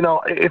 You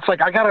know, it's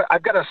like I've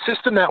got a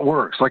system that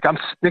works. Like I'm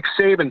Nick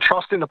Saban,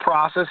 trusting the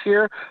process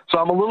here. So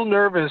I'm a little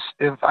nervous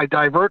if I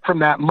divert from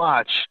that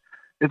much,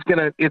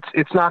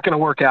 it's not gonna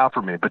work out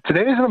for me. But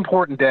today is an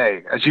important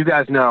day, as you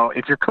guys know.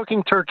 If you're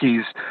cooking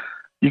turkeys,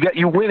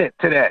 you win it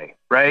today,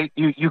 right?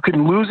 You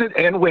can lose it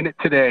and win it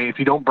today if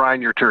you don't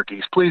brine your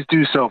turkeys. Please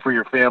do so for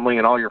your family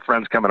and all your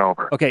friends coming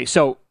over. Okay,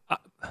 so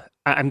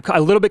I'm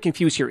a little bit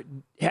confused here.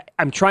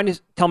 I'm trying to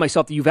tell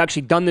myself that you've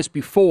actually done this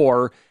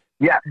before.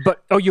 Yeah.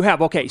 But, you have.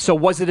 Okay. So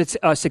was it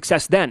a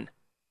success then?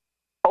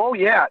 Oh,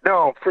 yeah.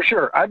 No, for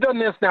sure. I've done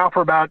this now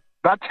for about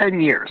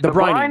 10 years. The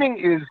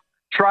brining is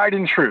tried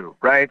and true,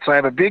 right? So I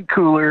have a big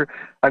cooler.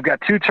 I've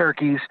got 2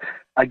 turkeys.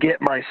 I get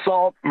my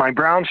salt, my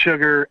brown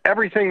sugar,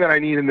 everything that I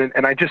need,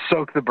 and I just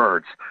soak the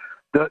birds.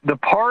 The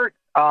part,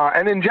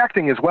 and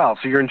injecting as well.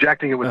 So you're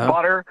injecting it with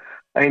butter.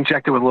 I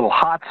inject it with a little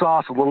hot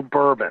sauce, a little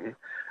bourbon,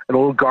 and a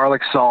little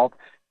garlic salt.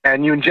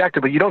 And you inject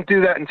it, but you don't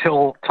do that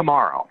until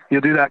tomorrow.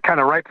 You'll do that kind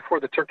of right before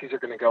the turkeys are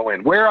going to go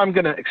in. Where I'm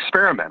going to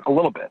experiment a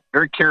little bit,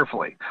 very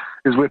carefully,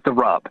 is with the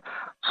rub.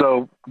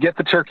 So get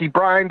the turkey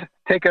brined,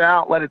 take it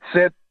out, let it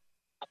sit,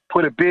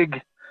 put a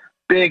big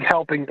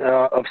helping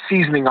of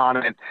seasoning on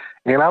it,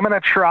 and I'm going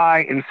to try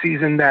and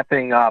season that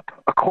thing up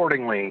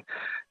accordingly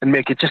and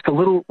make it just a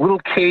little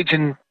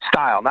Cajun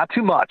style. Not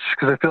too much,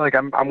 because I feel like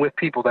I'm with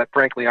people that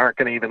frankly aren't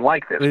going to even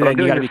like this. But I'm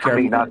doing this for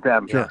me, not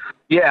them. Sure.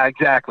 Yeah,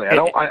 exactly. I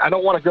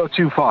don't want to go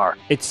too far.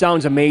 It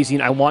sounds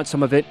amazing. I want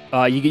some of it.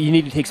 You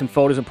need to take some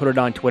photos and put it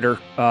on Twitter.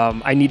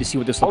 I need to see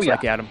what this looks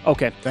like, Adam.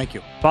 Okay. Thank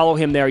you. Follow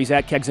him there. He's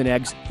at Kegs and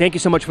Eggs. Thank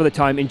you so much for the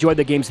time. Enjoy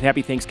the games and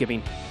happy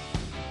Thanksgiving.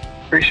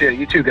 Appreciate it.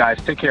 You too, guys.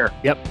 Take care.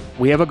 Yep.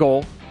 We have a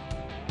goal.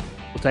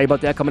 We'll tell you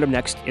about that coming up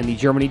next in the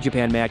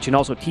Germany-Japan match. And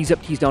also tease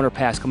up, tease down, or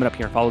pass coming up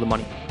here. Follow the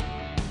money.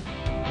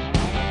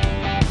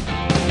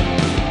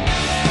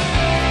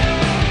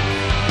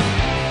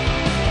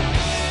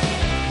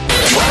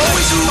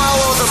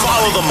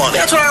 Follow the money.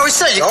 That's what I always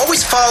say. You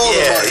always follow the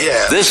money.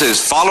 Yeah. This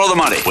is Follow the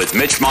Money with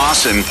Mitch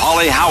Moss and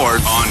Paulie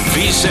Howard on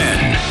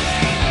VSiN.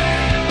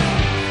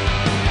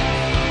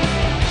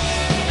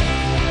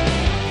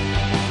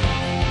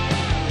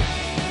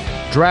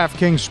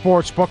 DraftKings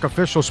Sportsbook,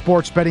 official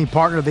sports betting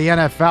partner of the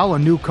NFL,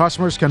 and new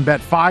customers can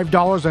bet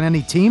 $5 on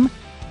any team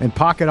and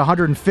pocket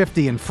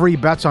 $150 in free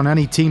bets on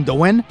any team to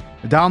win.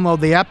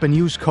 Download the app and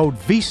use code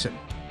VSiN.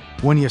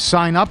 When you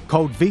sign up,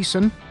 code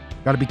VSiN.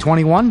 Got to be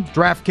 21.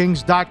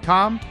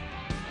 DraftKings.com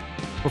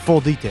for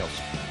full details.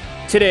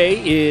 Today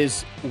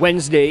is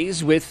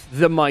Wednesdays with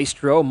the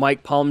Maestro.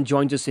 Mike Palm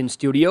joins us in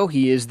studio.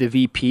 He is the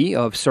VP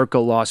of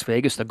Circle Las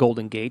Vegas, the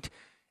Golden Gate,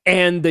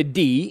 and the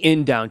D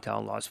in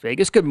downtown Las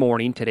Vegas. Good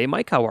morning today,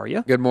 Mike. How are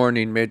you? Good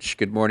morning, Mitch.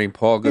 Good morning,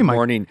 Paul. Good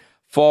morning,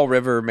 Fall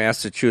River,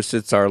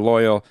 Massachusetts, our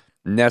loyal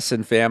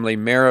Nesson family,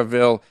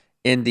 Maryville,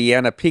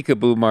 Indiana,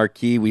 Peekaboo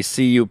Marquee. We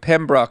see you,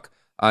 Pembroke,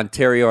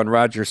 Ontario, and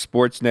Rogers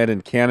Sportsnet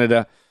in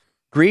Canada.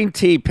 Green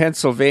Tea,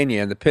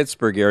 Pennsylvania, and the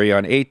Pittsburgh area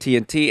on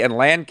AT&T, and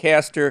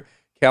Lancaster,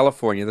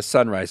 California, the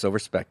Sunrise over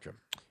Spectrum.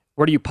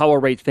 Where do you power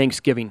rate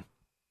Thanksgiving?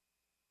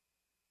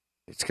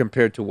 It's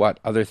compared to what?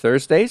 Other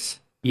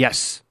Thursdays?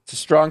 Yes. It's a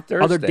strong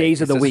Thursday. Other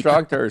days of the week. It's a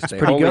strong Thursday. That's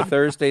pretty Holy good.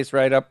 Thursday's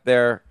right up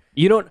there.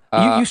 You don't.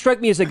 You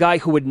strike me as a guy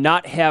who would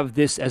not have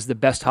this as the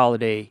best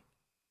holiday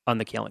on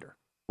the calendar.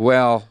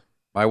 Well,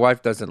 my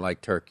wife doesn't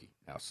like turkey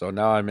now, so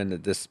now I'm into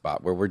this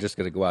spot where we're just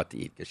going to go out to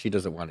eat because she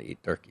doesn't want to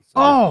eat turkey.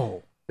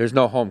 So there's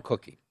no home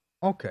cooking.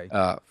 Okay.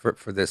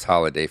 For this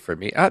holiday for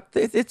me,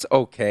 it's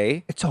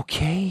okay. It's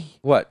okay.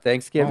 What,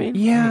 Thanksgiving?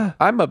 Yeah.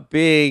 I'm a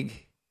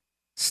big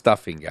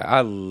stuffing guy.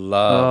 I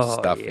love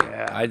stuffing.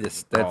 Yeah.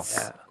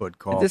 That's good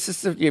call. This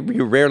is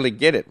you rarely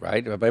get it,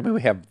 right? I mean,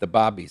 we have the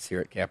Bobbies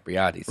here at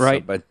Capriati's,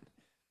 right? So, but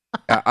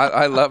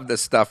I love the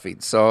stuffing.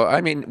 So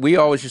I mean, we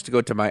always used to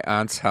go to my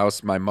aunt's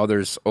house, my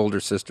mother's older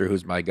sister,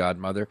 who's my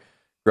godmother.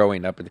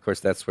 Growing up, and of course,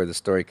 that's where the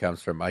story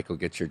comes from. Michael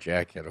gets your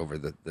jacket over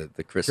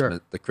the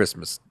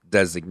Christmas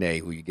designee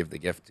who you give the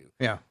gift to.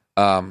 Yeah.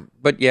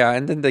 But yeah,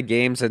 and then the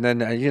games, and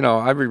then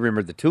I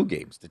remember the 2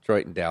 games,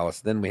 Detroit and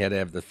Dallas. Then we had to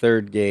have the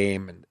 3rd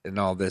game and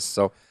all this.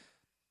 So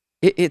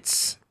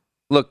it's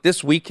look,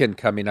 this weekend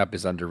coming up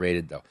is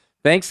underrated though.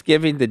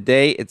 Thanksgiving, the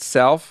day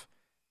itself,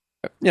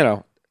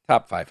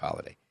 top 5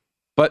 holiday,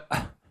 but.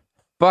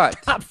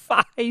 Top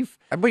 5.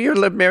 But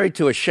you're married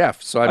to a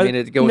chef, so I mean,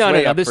 it goes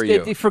way up for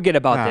you. Forget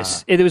about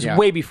this. It was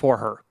way before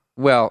her.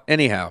 Well,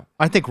 anyhow,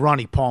 I think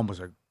Ronnie Palm was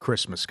a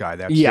Christmas guy.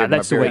 That's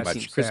that's the way it much.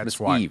 seems.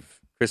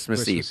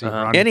 Christmas Eve.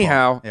 Ronnie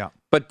Anyhow, Palm. Yeah.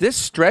 But this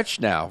stretch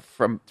now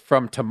from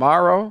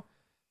tomorrow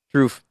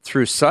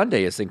through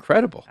Sunday is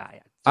incredible.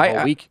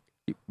 Whole week.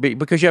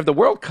 Because you have the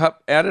World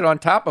Cup added on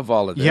top of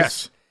all of this.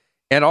 Yes.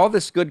 And all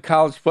this good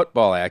college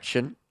football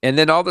action, and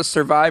then all the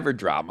Survivor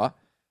drama.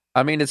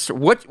 I mean, it's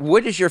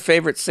what is your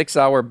favorite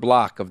 6-hour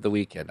block of the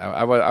weekend?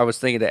 I was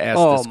thinking to ask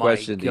this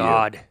question to you. Oh, my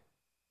God.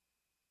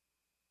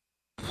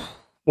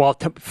 Well,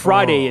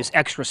 Friday is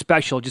extra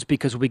special just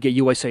because we get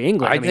USA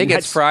England. I think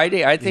it's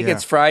Friday. I think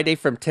it's Friday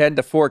from 10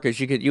 to 4 because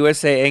you get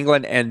USA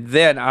England and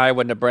then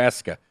Iowa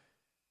Nebraska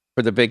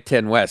for the Big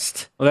Ten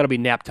West. Well, that'll be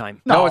nap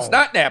time. No, it's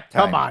not nap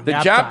time. Come on, the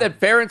nap job time. that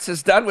Ferentz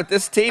has done with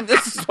this team,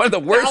 this is one of the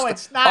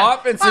worst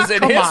offenses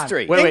in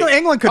history.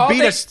 England could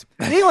beat us.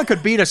 England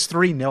could beat us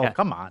 3-0. Yeah.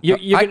 Come on.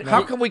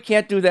 How come we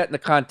can't do that in the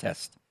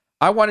contest?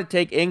 I want to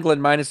take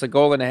England minus a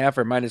goal and a half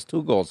or minus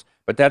 2 goals,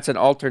 but that's an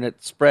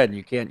alternate spread, and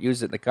you can't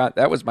use it in the contest.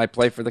 That was my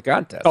play for the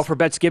contest. Oh, for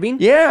Betsgiving?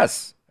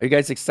 Yes. Are you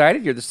guys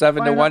excited? You're the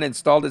 7-1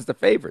 installed as the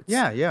favorites.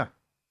 Yeah.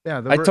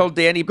 I told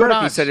Danny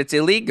Burke, he said it's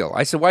illegal.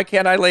 I said, why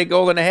can't I lay a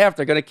goal and a half?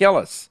 They're going to kill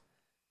us.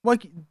 Well,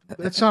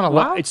 it's not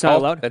allowed. It's not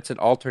allowed? That's an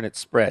alternate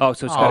spread. Oh,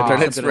 so it's got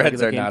alternate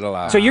spreads are not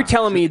allowed. So you're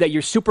telling me that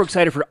you're super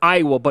excited for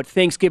Iowa, but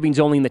Thanksgiving's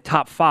only in the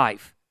top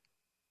 5.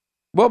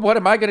 Well, what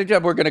am I going to do?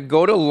 We're going to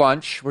go to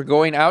lunch. We're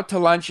going out to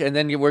lunch, and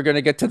then we're going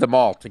to get to the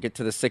mall to get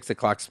to the 6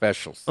 o'clock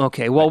specials.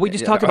 Okay, well, we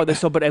just talked about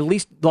this, but at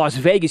least Las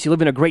Vegas, you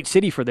live in a great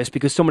city for this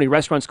because so many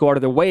restaurants go out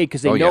of their way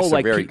because they know, yes,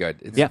 like, very good.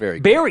 It's very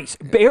good. Barry's.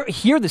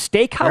 Here, the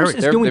steakhouse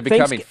is doing They're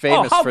becoming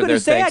famous for their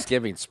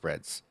Thanksgiving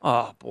spreads.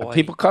 Oh, boy. And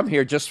people come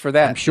here just for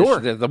that. I'm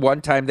sure. The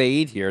one time they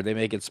eat here, they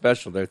make it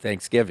special, their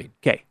Thanksgiving.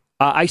 Okay.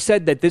 I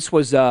said that this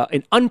was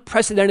an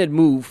unprecedented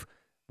move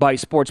by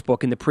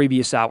Sportsbook in the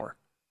previous hour.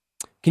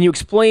 Can you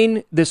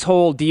explain this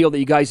whole deal that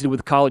you guys did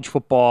with college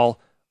football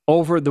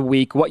over the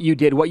week, what you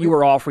did, what you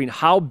were offering,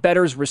 how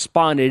bettors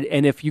responded,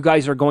 and if you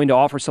guys are going to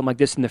offer something like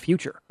this in the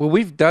future? Well,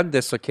 we've done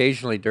this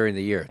occasionally during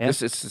the year. Yeah.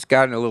 It's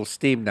gotten a little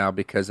steam now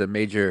because a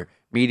major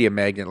media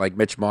magnate like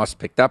Mitch Moss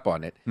picked up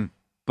on it.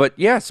 But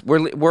yes,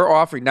 we're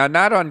offering, now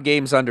not on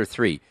games under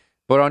 3,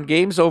 but on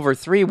games over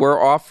 3, we're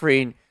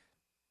offering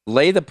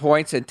lay the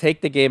points and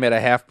take the game at a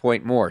half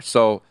point more.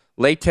 So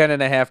lay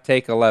 10.5,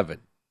 take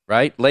 11.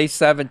 Right? Lay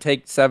 7,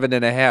 take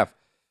 7.5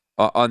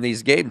 on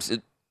these games.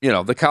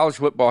 The college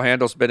football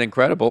handle's been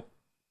incredible.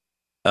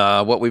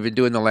 What we've been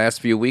doing the last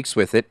few weeks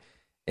with it,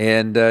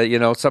 and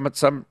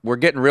some we're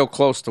getting real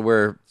close to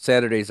where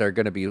Saturdays are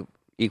going to be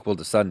equal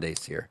to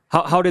Sundays here.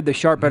 How did the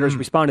sharp bettors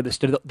respond to this?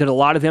 Did a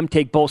lot of them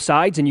take both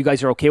sides, and you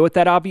guys are okay with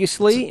that?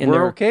 Obviously, and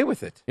we're okay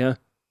with it. Yeah,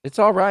 it's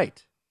all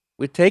right.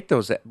 We take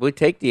those. We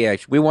take the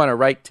action. We want to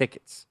write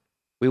tickets.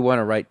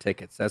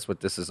 That's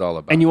what this is all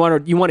about. And you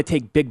want to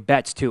take big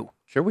bets too.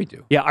 Sure we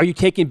do. Yeah, are you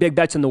taking big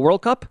bets in the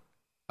World Cup?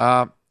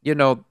 Not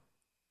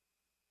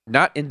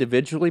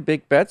individually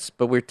big bets,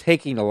 but we're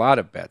taking a lot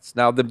of bets.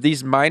 Now,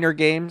 these minor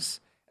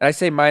games, and I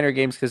say minor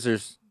games because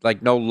there's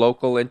like no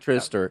local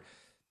interest or,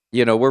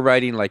 we're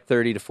writing like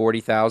 30 to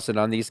 40,000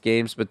 on these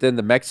games. But then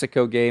the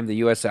Mexico game, the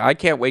USA, I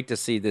can't wait to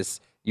see this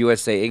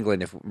USA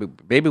England. If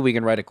maybe we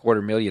can write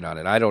 $250,000 on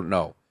it. I don't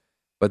know.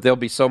 But there'll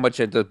be so much.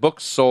 The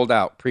book's sold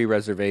out,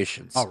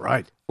 pre-reservations. All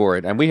right. For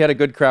it. And we had a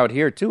good crowd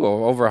here, too.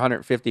 Over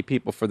 150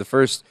 people for the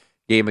first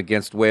game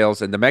against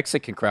Wales. And the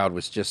Mexican crowd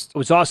was just... It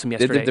was awesome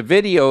yesterday. The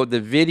video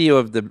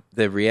of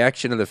the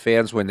reaction of the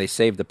fans when they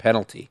saved the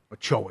penalty.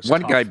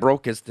 One guy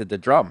broke the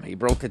drum. He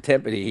broke the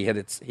timpani. He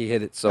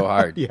hit it so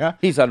hard. Yeah.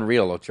 He's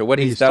unreal, Ocho. What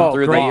he's done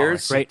through the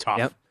years. Great. Tough.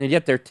 Yep. And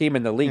yet their team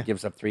in the league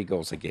gives up 3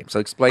 goals a game. So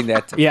explain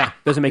that to me. Yeah,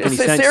 doesn't make any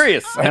sense. It's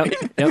serious.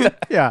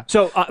 Yep. Yeah.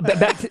 So,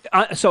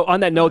 so on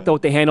that note, though,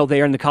 what they handled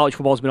there, and the college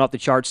football has been off the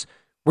charts.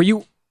 Were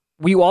you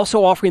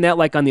also offering that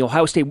like on the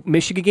Ohio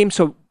State-Michigan game?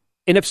 So,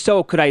 and if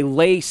so, could I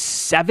lay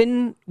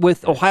 7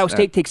 with Ohio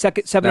State, take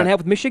 7.5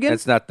 with Michigan?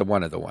 That's not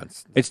one of the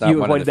ones. It's not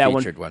one of the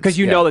featured ones. Because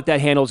you know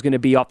that handle is going to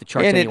be off the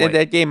charts anyway. And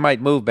that game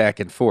might move back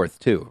and forth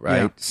too,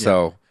 right? Yeah.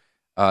 So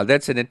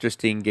that's an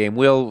interesting game.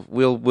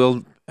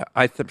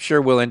 I'm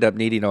sure we'll end up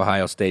needing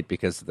Ohio State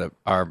because of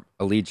our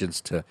allegiance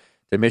to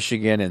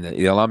Michigan and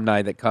the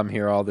alumni that come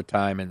here all the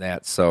time and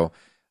that. So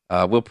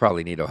we'll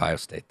probably need Ohio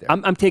State there.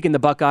 I'm taking the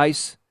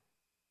Buckeyes.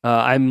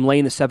 I'm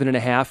laying the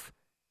 7.5.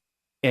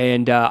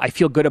 And I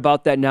feel good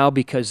about that now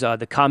because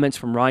the comments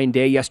from Ryan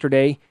Day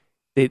yesterday,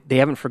 they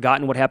haven't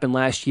forgotten what happened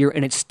last year,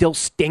 and it still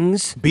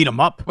stings. Beat them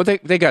up. Well,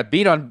 they got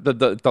beat on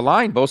the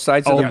line, both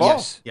sides of the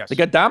ball. Yes. They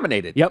got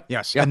dominated. Yep.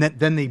 Yes. Yep. And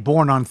then the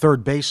born on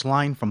third base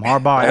line from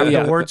Harbaugh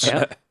afterwards.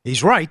 Yeah.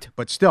 He's right,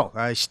 but still,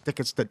 I think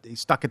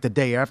he's stuck at the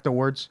day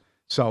afterwards.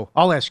 So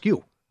I'll ask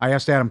you. I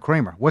asked Adam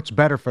Kramer, what's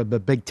better for the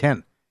Big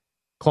Ten?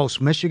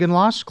 Close Michigan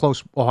loss,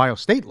 close Ohio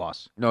State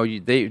loss? No,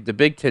 the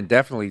Big Ten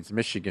definitely needs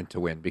Michigan to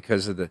win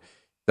because of the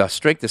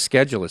strength of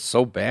schedule is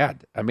so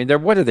bad. I mean,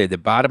 what are they, the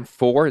bottom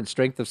 4 in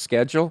strength of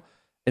schedule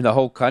in the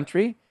whole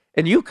country?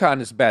 And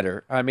UConn is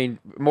better. I mean,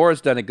 Moore's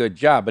done a good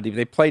job, but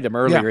they played them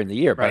earlier in the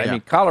year. But, I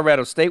mean,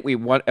 Colorado State,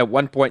 at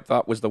one point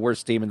thought was the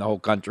worst team in the whole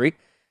country.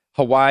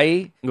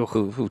 Hawaii,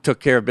 who took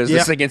care of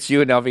business against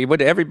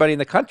UNLV. Everybody in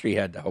the country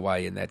had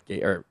Hawaii in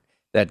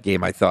that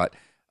game, I thought.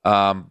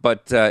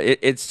 But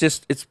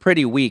it's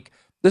pretty weak.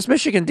 This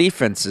Michigan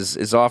defense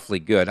is awfully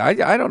good.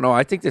 I don't know.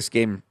 I think this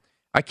game,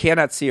 I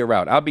cannot see a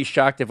route. I'll be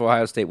shocked if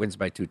Ohio State wins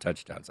by 2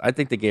 touchdowns. I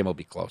think the game will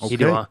be close.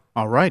 Okay.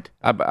 All right.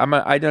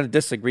 I don't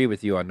disagree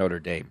with you on Notre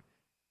Dame.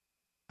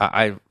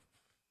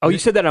 You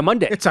said that on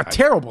Monday. It's a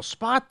terrible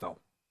spot, though.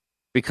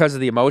 Because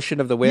of the emotion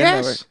of the win?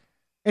 Yes.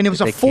 And it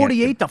was a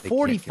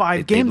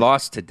 48-45 game. They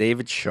lost to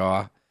David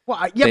Shaw.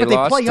 Well, yeah, but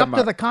they play up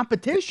to the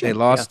competition. They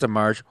lost to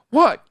Marsh.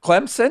 What?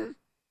 Clemson?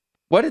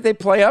 What did they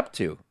play up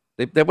to?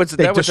 They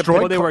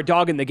were a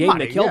dog in the game.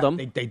 They killed them.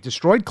 They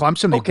destroyed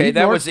Clemson. They beat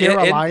that North was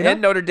Carolina.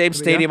 in Notre Dame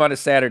Stadium on a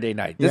Saturday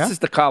night. This is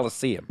the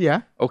Coliseum.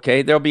 Yeah.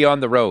 Okay, they'll be on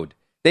the road.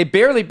 They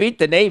barely beat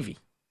the Navy.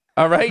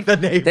 All right? The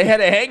Navy. They had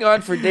to hang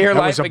on for dear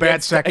life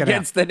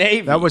against the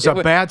Navy. That was a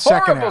bad second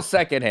half. Horrible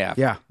second half.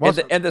 Yeah.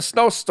 And the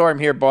snowstorm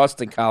here,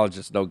 Boston College,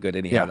 is no good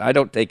anyhow. Yeah. I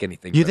don't take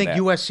anything You from think that.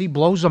 USC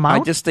blows them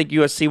out? I just think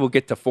USC will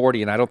get to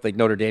 40, and I don't think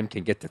Notre Dame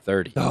can get to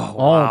 30. Oh,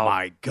 wow.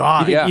 My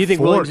God. You think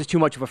Williams is too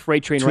much of a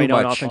freight train right now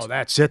on offense? Oh,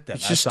 that's it then.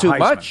 It's just too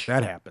much.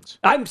 That happens.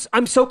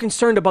 I'm so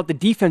concerned about the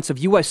defense of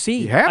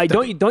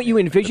USC. Don't you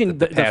envision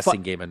the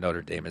passing game of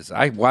Notre Dame is?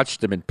 I watched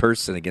them in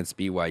person against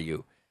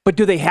BYU. But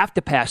do they have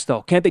to pass,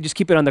 though? Can't they just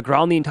keep it on the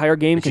ground the entire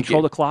game,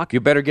 control the clock? You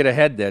better get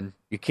ahead then.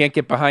 You can't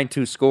get behind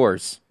 2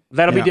 scores.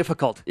 That'll be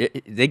difficult.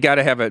 They got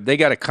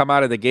to come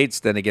out of the gates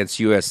then against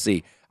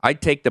USC.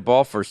 I'd take the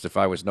ball first if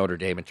I was Notre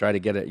Dame and try to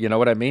get it. You know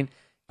what I mean?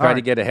 Try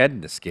to get ahead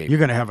in this game. You're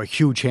going to have a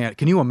huge hand.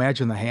 Can you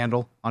imagine the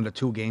handle on the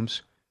 2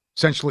 games?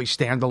 Essentially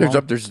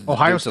standalone. There's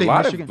Ohio State,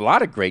 a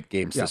lot of great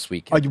games this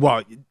weekend.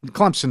 Well,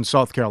 Clemson,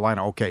 South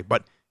Carolina, okay,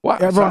 but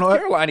South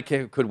Carolina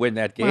could win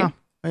that game.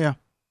 Yeah.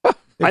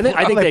 I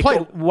think they play.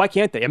 Why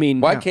can't they? I mean,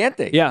 why can't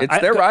they? Yeah, it's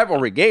their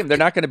rivalry game. They're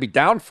not going to be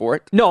down for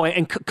it. No,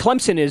 and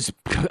Clemson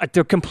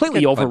they're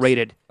completely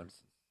overrated.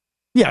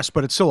 Yes,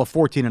 but it's still a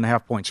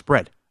 14.5-point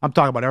spread. I'm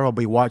talking about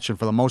everybody watching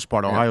for the most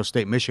part Ohio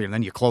State, Michigan, and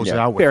then you close it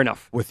out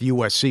with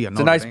USC. It's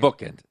a nice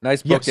bookend.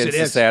 Nice bookend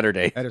to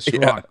Saturday. That is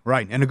strong,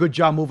 right? And a good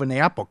job moving the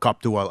Apple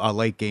Cup to a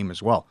late game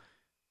as well.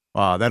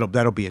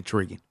 That'll be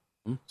intriguing.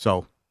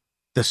 So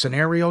the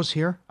scenarios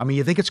here. I mean,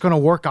 you think it's going to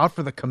work out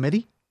for the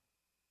committee?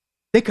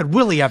 They could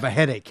really have a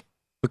headache.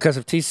 Because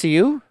of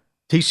TCU?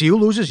 TCU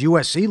loses,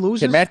 USC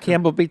loses. Can Matt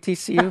Campbell beat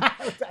TCU?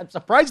 I'm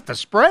surprised the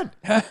spread.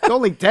 It's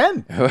only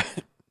 10.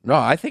 No,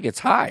 I think it's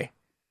high.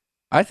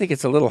 I think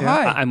it's a little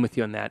high. I'm with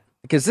you on that.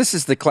 Because this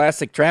is the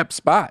classic trap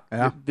spot.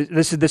 Yeah.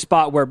 This is the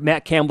spot where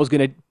Matt Campbell's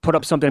going to put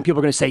up something and people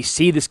are going to say,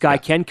 see, this guy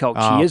can coach.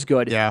 He is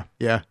good. Yeah.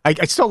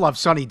 I still love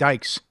Sonny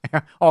Dykes.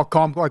 All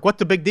calm. Like, what's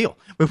the big deal?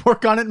 We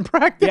work on it in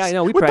practice. Yeah, I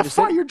know. We with practice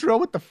the fire drill,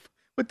 with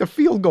the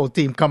field goal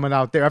team coming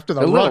out there after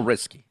the a run. Little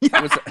risky. It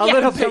was a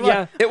little bit,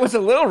 yeah. It was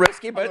a little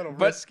risky, but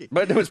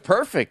it was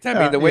perfect. I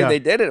mean, the way they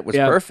did it was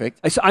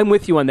perfect. I'm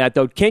with you on that,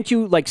 though. Can't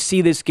you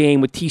see this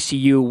game with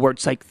TCU where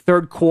it's like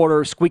third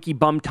quarter, squeaky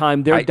bum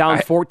time, they're down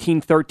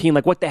 14-13,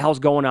 like what the hell's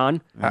going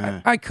on?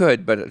 I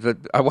could, but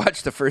I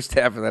watched the first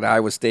half of that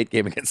Iowa State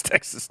game against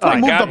Texas.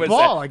 They moved the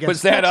ball against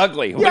Was that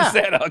ugly? Yeah. Was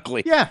that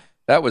ugly? Yeah.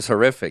 That was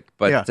horrific.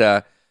 But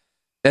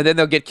and then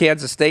they'll get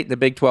Kansas State in the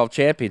Big 12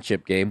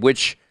 championship game,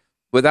 which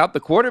without the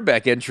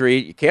quarterback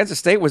injury, Kansas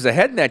State was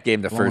ahead in that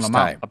game the first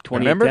time. Up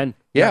 20-10.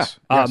 Yeah.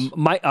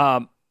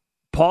 Yes.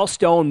 Paul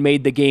Stone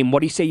made the game,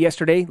 what did he say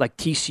yesterday? Like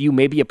TCU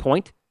maybe a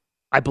point?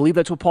 I believe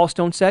that's what Paul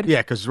Stone said.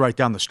 Yeah, because it's right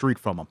down the street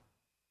from him.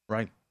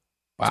 Right.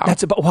 Wow.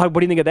 What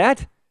do you think of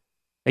that?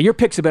 Now, your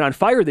picks have been on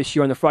fire this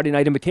year on the Friday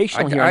Night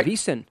Invitational here on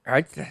VSiN.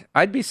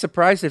 I'd be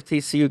surprised if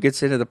TCU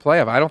gets into the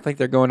playoff. I don't think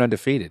they're going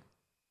undefeated.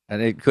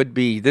 And it could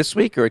be this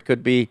week or it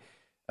could be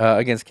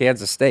against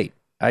Kansas State.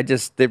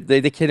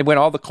 They can win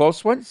all the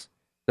close ones.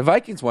 The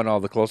Vikings won all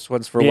the close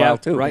ones for a while,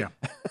 too. Right.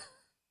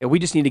 Yeah, we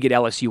just need to get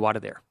LSU out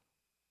of there.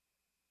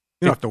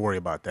 You don't have to worry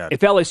about that. If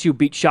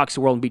LSU shocks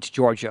the world and beats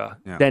Georgia,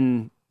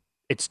 then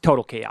it's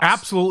total chaos.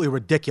 Absolutely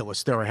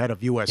ridiculous. They're ahead of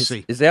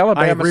USC. Is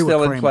Alabama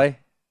still in play?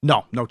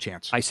 No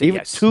chance. I say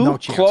yes. Two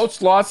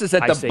close losses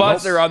at the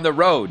buzzer on the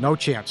road. No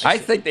chance. I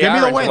think they Give are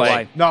me the in wins.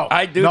 play. No,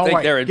 I do no think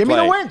way. they're in Give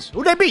play. me the wins.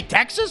 Who'd they beat?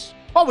 Texas?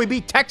 Oh, we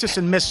beat Texas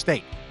and Miss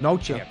State. No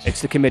chance.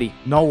 It's the committee.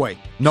 No way.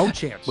 No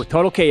chance. With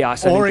total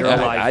chaos, I think they're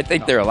alive. I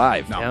think they're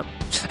alive. No. Yep.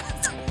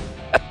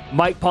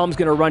 Mike Palm's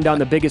going to run down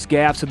the biggest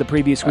gaffes of the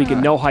previous week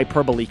and no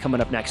hyperbole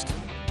coming up next.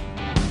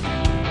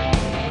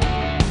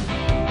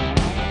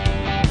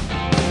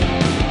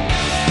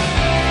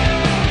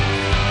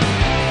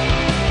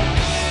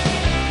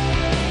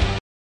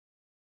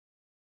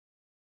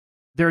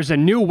 There's a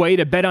new way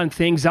to bet on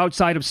things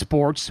outside of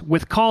sports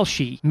with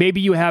Kalshi.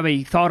 Maybe you have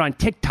a thought on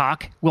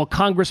TikTok. Will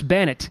Congress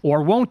ban it?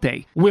 Or won't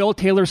they? Will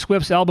Taylor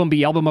Swift's album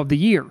be Album of the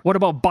Year? What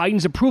about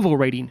Biden's approval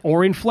rating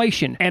or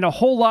inflation? And a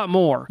whole lot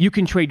more. You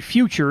can trade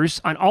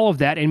futures on all of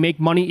that and make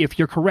money if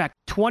you're correct.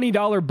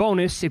 $20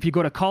 bonus if you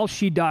go to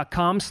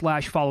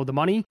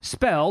kalshi.com/followthemoney,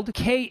 spelled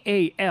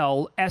KALSHI,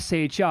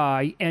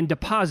 and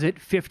deposit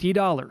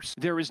 $50.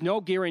 There is no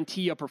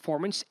guarantee of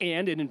performance,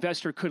 and an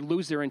investor could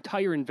lose their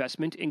entire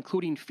investment,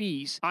 including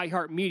fees.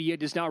 iHeartMedia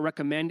does not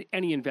recommend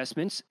any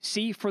investments.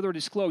 See further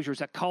disclosures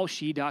at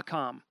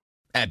kalshi.com.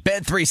 At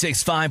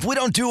Bet365, we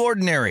don't do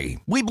ordinary.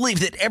 We believe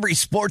that every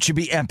sport should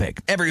be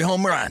epic. Every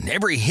home run,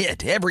 every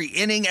hit, every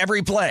inning,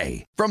 every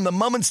play. From the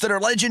moments that are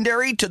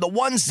legendary to the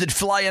ones that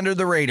fly under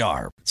the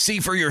radar. See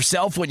for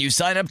yourself when you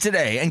sign up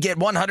today and get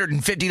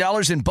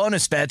 $150 in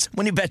bonus bets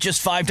when you bet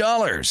just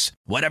 $5.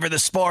 Whatever the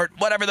sport,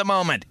 whatever the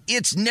moment,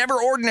 it's never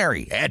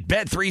ordinary at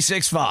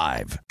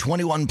Bet365.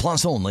 21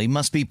 plus only.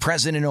 Must be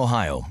present in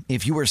Ohio.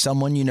 If you or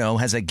someone you know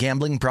has a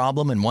gambling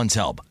problem and wants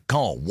help,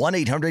 call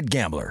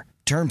 1-800-GAMBLER.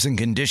 Terms and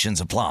conditions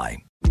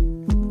apply.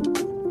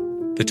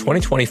 The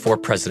 2024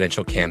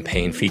 presidential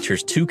campaign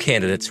features two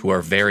candidates who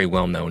are very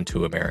well known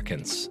to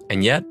Americans.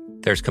 And yet,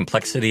 there's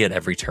complexity at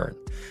every turn.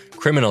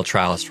 Criminal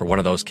trials for one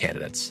of those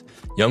candidates.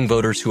 Young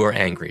voters who are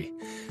angry.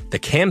 The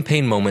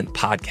Campaign Moment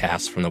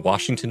podcast from the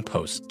Washington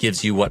Post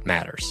gives you what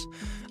matters.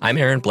 I'm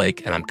Aaron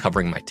Blake, and I'm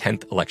covering my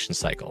 10th election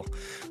cycle.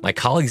 My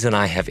colleagues and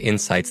I have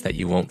insights that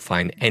you won't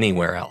find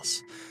anywhere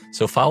else.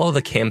 So follow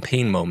The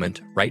Campaign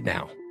Moment right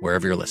now,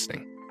 wherever you're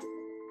listening.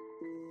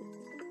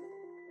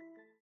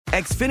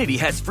 Xfinity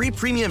has free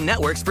premium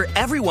networks for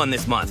everyone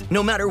this month,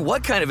 no matter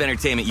what kind of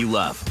entertainment you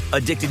love.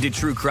 Addicted to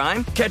true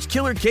crime? Catch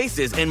killer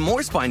cases and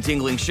more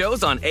spine-tingling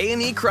shows on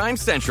A&E Crime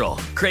Central.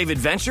 Crave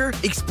adventure?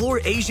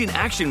 Explore Asian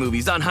action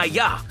movies on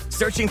Hi-YAH.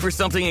 Searching for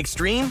something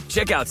extreme?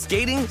 Check out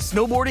skating,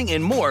 snowboarding,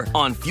 and more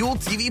on Fuel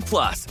TV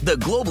Plus, the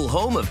global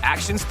home of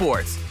action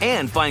sports.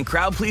 And find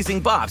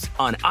crowd-pleasing bops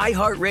on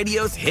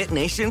iHeartRadio's Hit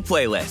Nation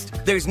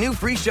playlist. There's new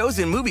free shows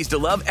and movies to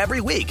love every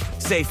week.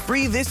 Say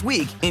free this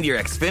week in your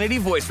Xfinity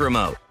voice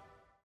remote.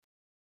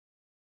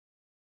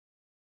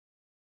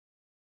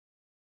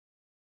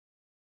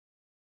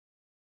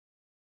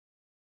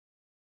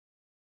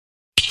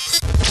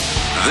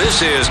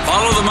 This is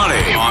Follow the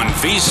Money on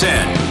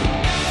VSiN.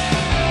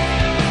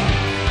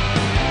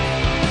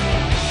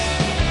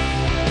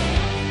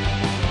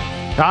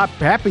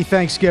 Happy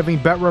Thanksgiving.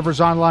 Bet Rivers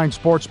Online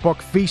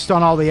Sportsbook. Feast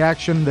on all the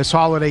action this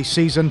holiday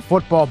season.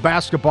 Football,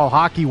 basketball,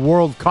 hockey,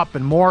 World Cup,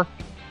 and more.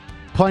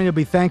 Plenty to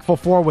be thankful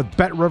for with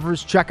Bet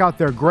Rivers. Check out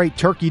their great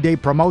Turkey Day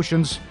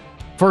promotions.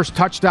 First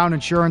touchdown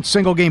insurance,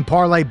 single game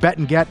parlay, bet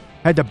and get.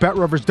 Head to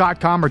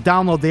betrivers.com or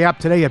download the app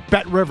today at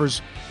Bet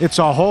Rivers. It's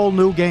a whole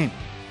new game.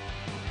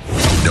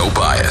 No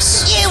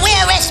bias. You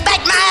will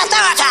respect my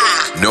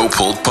authority. No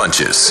pulled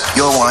punches.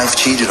 Your wife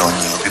cheated on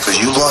you because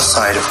you lost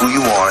sight of who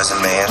you are as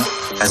a man,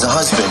 as a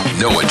husband.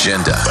 No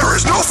agenda. There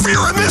is no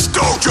fear in this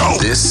dojo.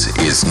 This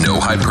is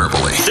no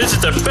hyperbole. This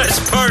is the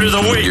best part of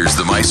the week. Here's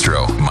the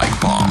maestro, Mike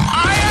Baum.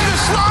 I am the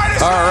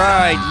smartest. All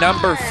right,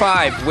 number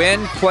 5,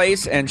 Wynn,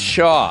 Place, and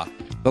Shaw.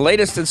 The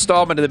latest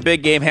installment of the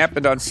big game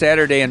happened on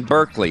Saturday in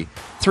Berkeley.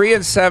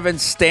 3-7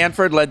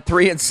 Stanford led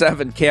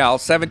 3-7 Cal,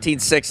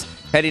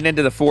 17-6 heading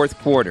into the fourth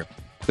quarter.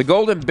 The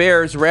Golden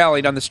Bears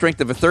rallied on the strength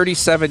of a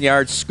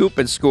 37-yard scoop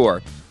and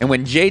score. And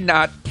when Jay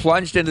Knott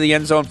plunged into the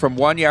end zone from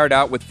 1 yard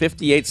out with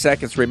 58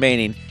 seconds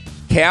remaining,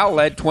 Cal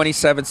led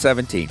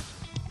 27-17.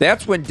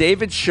 That's when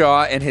David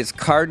Shaw and his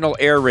Cardinal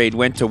air raid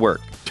went to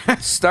work.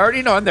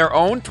 Starting on their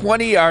own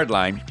 20-yard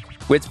line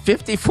with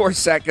 54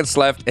 seconds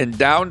left and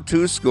down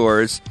 2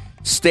 scores,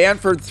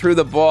 Stanford threw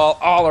the ball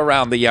all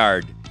around the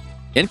yard.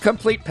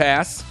 Incomplete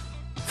pass,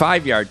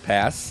 5-yard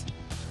pass,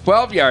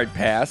 12-yard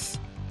pass,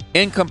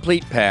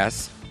 incomplete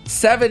pass,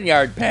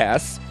 7-yard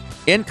pass,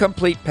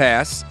 incomplete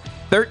pass,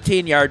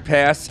 13-yard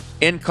pass,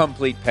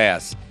 incomplete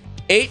pass.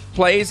 8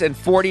 plays and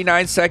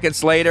 49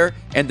 seconds later,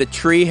 and the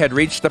tree had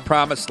reached the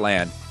promised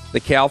land, the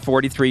Cal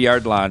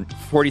 43-yard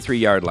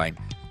line.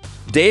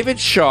 David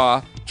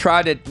Shaw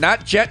trotted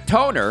not Jet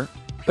Toner,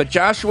 but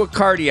Joshua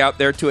Carty out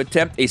there to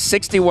attempt a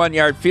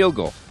 61-yard field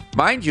goal.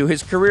 Mind you,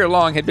 his career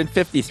long had been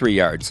 53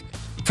 yards.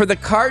 For the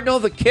Cardinal,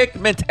 the kick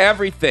meant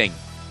everything.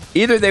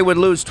 Either they would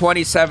lose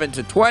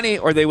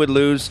 27-20 or they would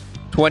lose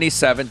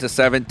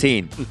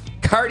 27-17.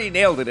 Carty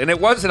nailed it, and it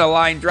wasn't a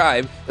line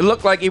drive. It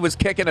looked like he was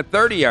kicking a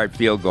 30-yard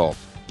field goal.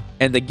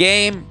 And the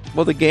game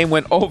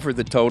went over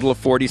the total of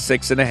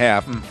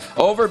 46.5.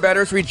 Over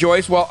bettors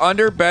rejoiced, while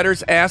under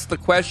bettors asked the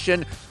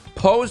question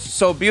posed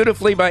so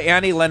beautifully by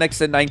Annie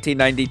Lennox in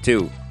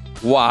 1992.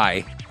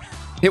 Why?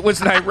 It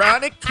was an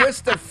ironic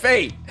twist of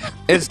fate,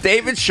 as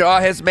David Shaw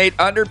has made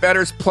under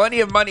bettors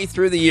plenty of money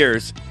through the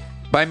years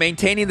by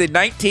maintaining the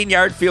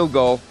 19-yard field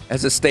goal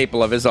as a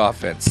staple of his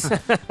offense.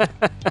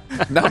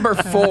 Number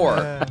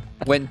 4,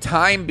 when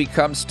time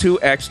becomes too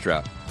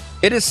extra.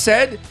 It is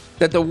said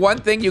that the one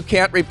thing you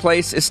can't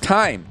replace is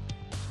time,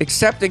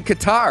 except in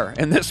Qatar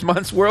in this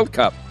month's World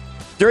Cup.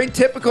 During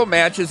typical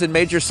matches in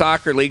major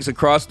soccer leagues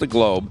across the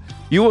globe,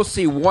 you will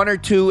see 1 or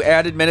 2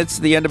 added minutes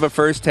at the end of a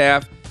first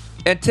half,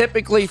 and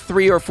typically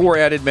 3 or 4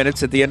 added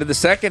minutes at the end of the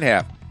second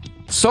half.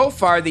 So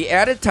far, the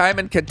added time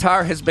in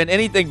Qatar has been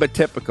anything but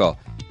typical.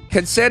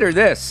 Consider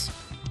this.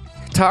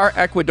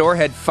 Qatar-Ecuador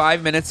had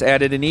 5 minutes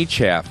added in each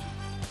half.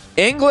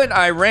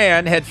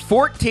 England-Iran had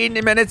 14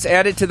 minutes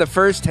added to the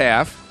first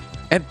half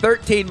and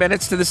 13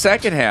 minutes to the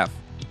second half.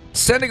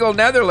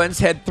 Senegal-Netherlands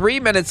had 3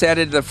 minutes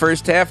added to the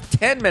first half,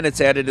 10 minutes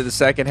added to the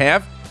second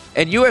half,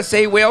 and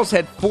USA-Wales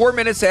had 4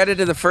 minutes added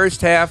to the first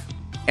half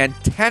and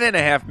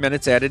 10.5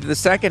 minutes added to the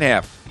second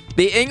half.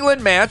 The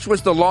England match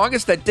was the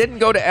longest that didn't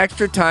go to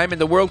extra time in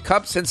the World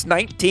Cup since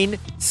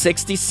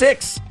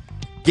 1966.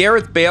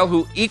 Gareth Bale,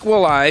 who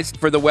equalized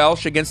for the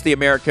Welsh against the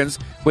Americans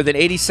with an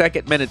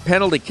 82nd minute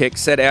penalty kick,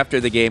 said after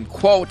the game,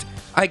 quote,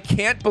 "I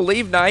can't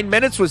believe 9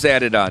 minutes was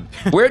added on.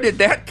 Where did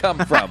that come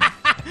from?"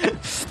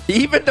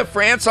 Even the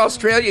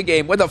France-Australia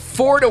game with a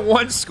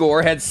 4-1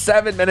 score had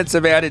 7 minutes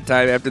of added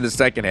time after the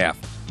second half.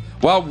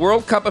 While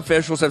World Cup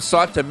officials have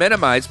sought to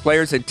minimize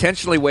players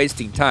intentionally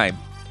wasting time,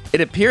 it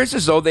appears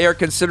as though they are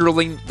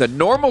considering the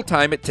normal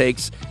time it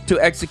takes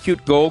to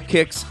execute goal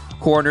kicks,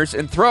 corners,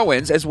 and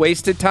throw-ins as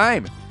wasted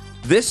time.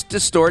 This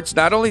distorts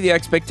not only the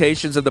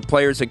expectations of the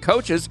players and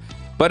coaches,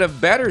 but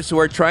of bettors who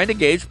are trying to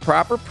gauge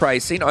proper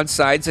pricing on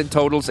sides and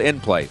totals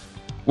in play.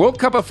 World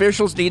Cup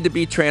officials need to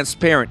be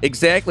transparent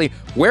exactly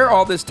where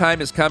all this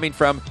time is coming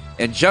from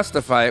and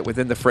justify it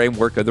within the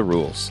framework of the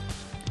rules.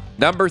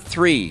 Number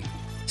 3,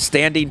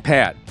 standing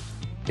pat.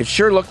 It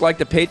sure looked like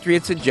the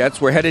Patriots and Jets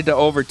were headed to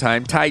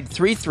overtime, tied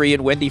 3-3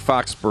 in windy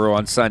Foxborough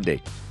on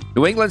Sunday.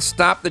 New England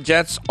stopped the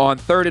Jets on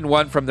 3rd and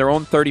 1 from their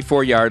own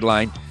 34-yard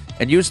line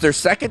and used their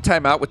second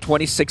timeout with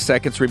 26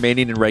 seconds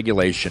remaining in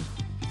regulation.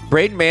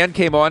 Braden Mann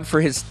came on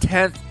for his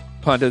 10th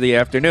punt of the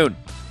afternoon.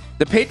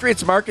 The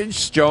Patriots'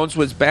 Marcus Jones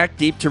was back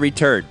deep to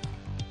return.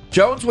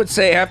 Jones would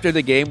say after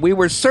the game, "We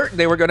were certain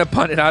they were going to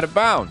punt it out of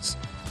bounds."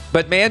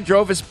 But Mann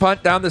drove his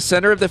punt down the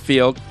center of the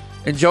field,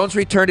 and Jones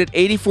returned it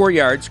 84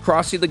 yards,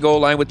 crossing the goal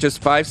line with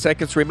just 5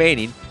 seconds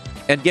remaining,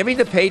 and giving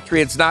the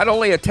Patriots not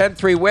only a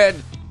 10-3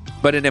 win,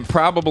 but an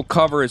improbable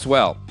cover as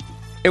well.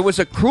 It was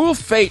a cruel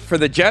fate for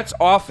the Jets'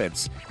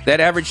 offense that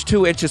averaged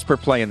 2 inches per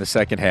play in the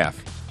second half.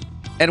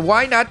 And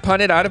why not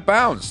punt it out of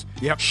bounds?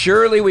 Yep.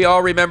 Surely we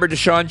all remember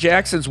Deshaun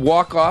Jackson's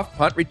walk-off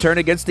punt return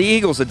against the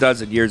Eagles a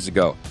dozen years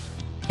ago.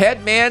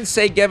 Had Mann,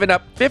 say, given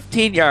up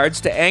 15 yards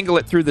to angle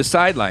it through the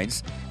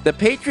sidelines, the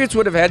Patriots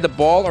would have had the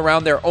ball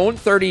around their own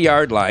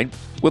 30-yard line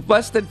with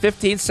less than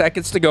 15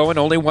 seconds to go and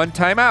only one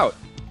timeout.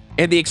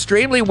 And the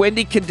extremely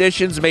windy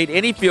conditions made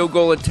any field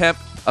goal attempt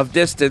of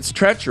distance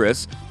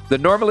treacherous. The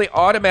normally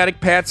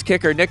automatic Pats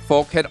kicker Nick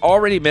Folk had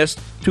already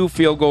missed 2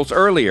 field goals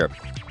earlier.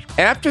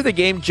 After the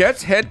game,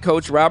 Jets head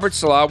coach Robert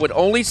Saleh would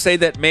only say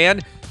that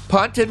Mann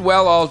punted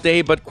well all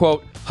day but,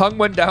 quote, hung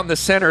one down the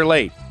center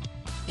late.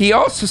 He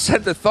also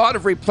said the thought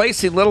of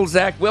replacing little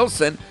Zach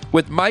Wilson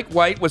with Mike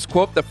White was,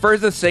 quote, the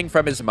furthest thing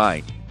from his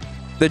mind.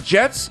 The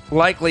Jets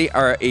likely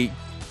are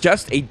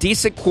just a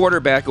decent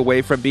quarterback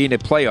away from being a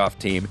playoff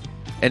team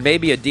and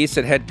maybe a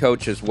decent head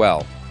coach as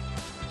well.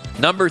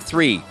 Number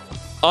 3,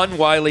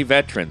 unwily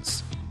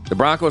veterans. The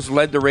Broncos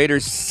led the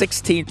Raiders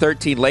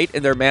 16-13 late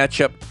in their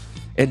matchup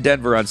in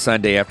Denver on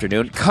Sunday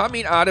afternoon.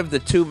 Coming out of the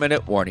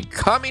 2-minute warning,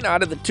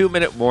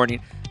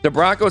 the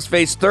Broncos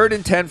faced 3rd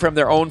and 10 from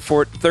their own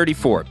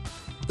 34.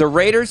 The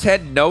Raiders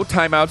had no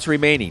timeouts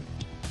remaining.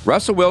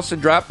 Russell Wilson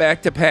dropped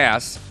back to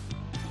pass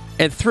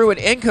and threw an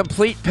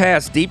incomplete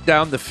pass deep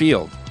down the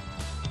field.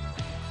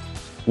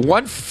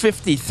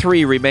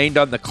 1:53 remained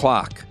on the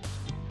clock.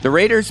 The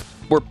Raiders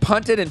were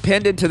punted and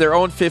pinned into their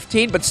own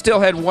 15, but still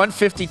had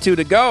 1:52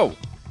 to go.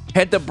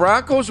 Had the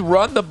Broncos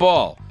run the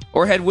ball,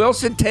 or had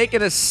Wilson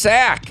taken a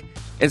sack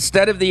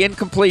instead of the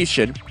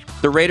incompletion,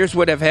 the Raiders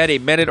would have had a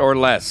minute or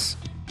less.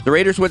 The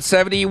Raiders went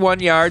 71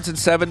 yards in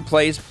 7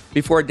 plays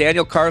before a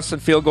Daniel Carlson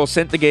field goal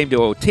sent the game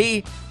to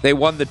OT. They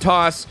won the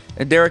toss,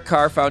 and Derek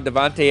Carr found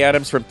Davante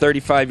Adams from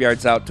 35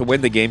 yards out to win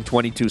the game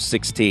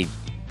 22-16.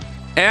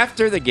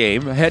 After the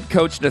game, head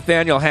coach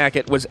Nathaniel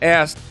Hackett was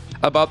asked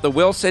about the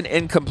Wilson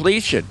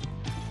incompletion.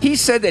 He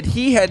said that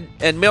he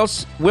and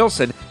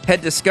Wilson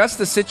had discussed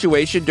the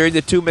situation during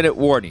the 2-minute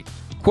warning.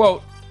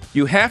 Quote,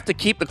 "You have to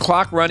keep the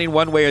clock running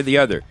one way or the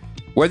other.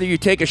 Whether you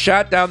take a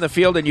shot down the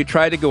field and you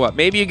try to go up,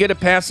 maybe you get a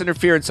pass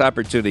interference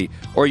opportunity,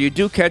 or you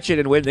do catch it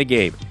and win the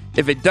game.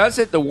 If it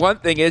doesn't, the one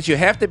thing is you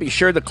have to be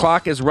sure the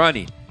clock is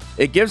running.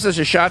 It gives us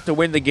a shot to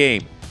win the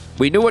game.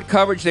 We knew what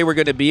coverage they were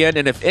going to be in,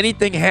 and if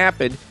anything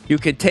happened, you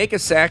could take a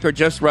sack or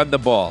just run the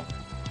ball."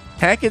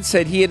 Hackett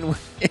said he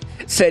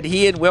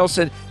and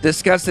Wilson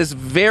discussed this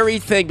very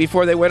thing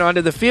before they went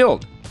onto the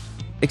field,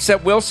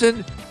 except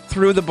Wilson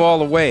threw the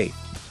ball away.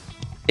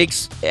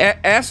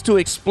 Asked to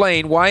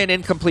explain why an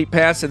incomplete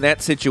pass in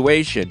that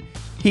situation,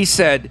 he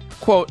said,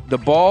 quote, "The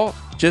ball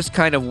just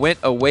kind of went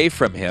away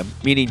from him,"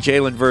 meaning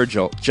Jalen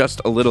Virgil, just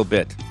a little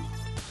bit.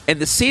 And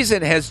the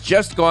season has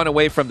just gone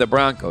away from the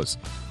Broncos,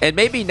 and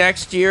maybe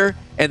next year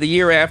and the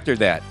year after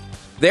that.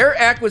 Their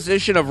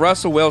acquisition of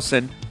Russell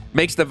Wilson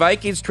makes the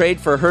Vikings trade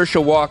for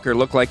Herschel Walker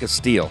look like a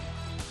steal.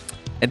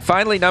 And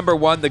finally, number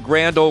 1, the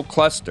Grand Old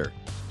Cluster.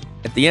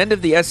 At the end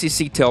of the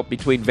SEC tilt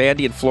between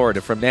Vandy and Florida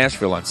from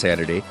Nashville on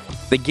Saturday,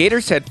 the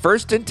Gators had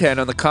 1st and 10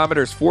 on the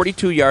Commodores'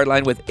 42-yard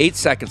line with 8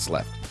 seconds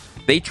left.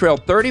 They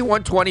trailed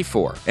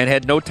 31-24 and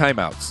had no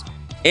timeouts.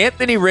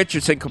 Anthony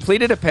Richardson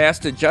completed a pass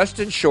to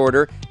Justin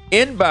Shorter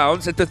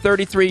inbounds at the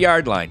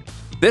 33-yard line.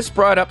 This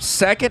brought up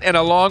 2nd and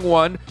a long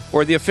one,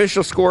 where the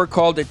official score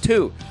called it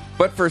 2.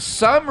 But for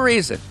some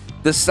reason,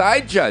 the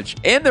side judge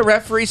and the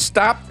referee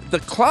stopped the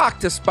clock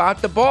to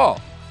spot the ball.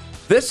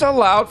 This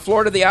allowed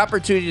Florida the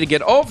opportunity to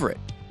get over it.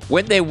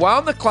 When they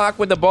wound the clock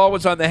when the ball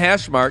was on the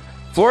hash mark,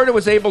 Florida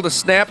was able to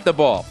snap the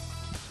ball.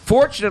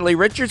 Fortunately,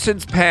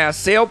 Richardson's pass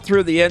sailed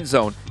through the end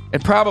zone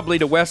and probably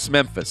to West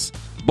Memphis.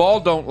 Ball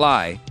don't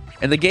lie.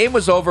 And the game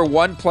was over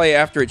one play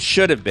after it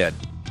should have been.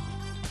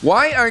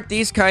 Why aren't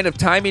these kind of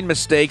timing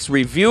mistakes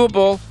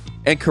reviewable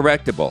and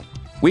correctable?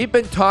 We've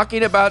been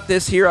talking about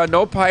this here on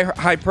No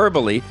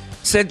Hyperbole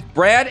since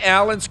Brad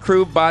Allen's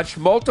crew botched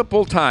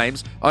multiple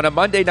times on a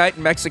Monday night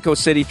in Mexico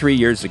City 3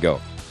 years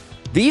ago.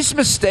 These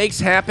mistakes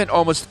happen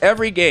almost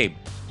every game,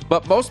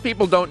 but most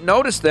people don't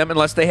notice them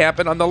unless they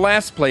happen on the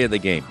last play of the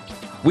game.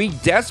 We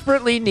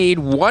desperately need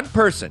one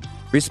person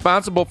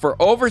responsible for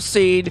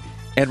overseeing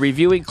and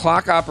reviewing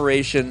clock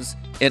operations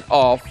in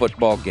all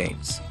football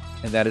games.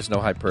 And that is No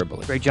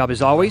Hyperbole. Great job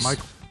as always.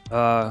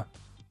 Spot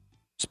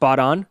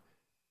on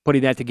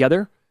putting that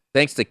together.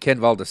 Thanks to Ken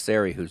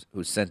Valdesari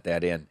who sent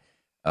that in.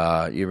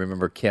 You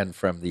remember Ken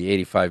from the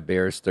 85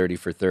 Bears, 30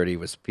 for 30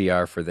 was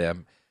PR for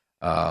them.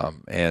 I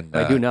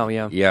do know,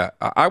 yeah. Yeah,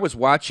 I was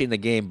watching the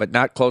game, but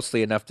not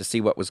closely enough to see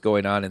what was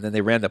going on, and then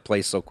they ran the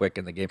play so quick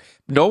in the game.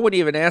 No one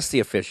even asked the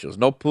officials,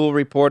 no pool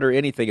report or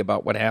anything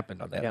about what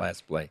happened on that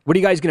last play. What are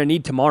you guys going to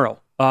need tomorrow?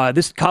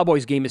 This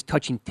Cowboys game is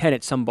touching 10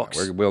 at some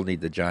books. We'll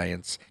need the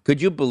Giants.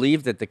 Could you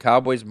believe that the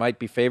Cowboys might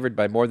be favored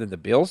by more than the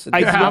Bills?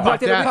 How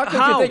could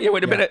you think it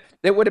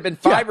would have been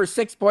 5 or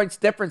 6 points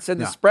difference in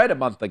the spread a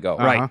month ago?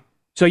 Right.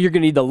 So you're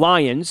going to need the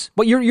Lions.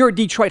 But you're a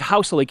Detroit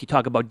house like you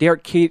talk about.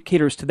 Derek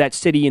caters to that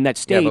city and that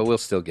state. Yeah, but we'll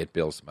still get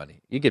Bills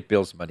money. You get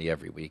Bills money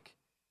every week,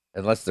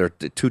 unless they're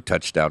 2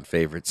 touchdown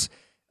favorites.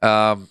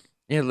 And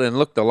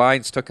look, the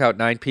Lions took out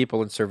 9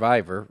 people in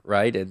Survivor,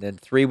 right? And then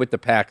 3 with the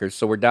Packers.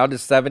 So we're down to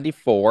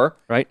 74.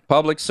 Right.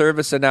 Public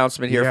service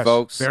announcement here,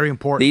 folks. Very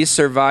important. These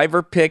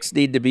Survivor picks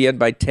need to be in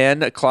by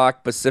 10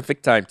 o'clock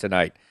Pacific time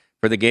tonight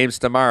for the games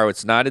tomorrow.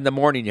 It's not in the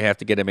morning you have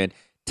to get them in.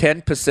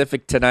 10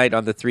 Pacific tonight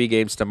on the 3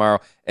 games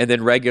tomorrow, and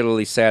then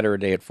regularly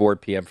Saturday at 4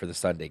 p.m. for the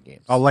Sunday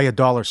games. I'll lay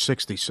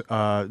 $1.60.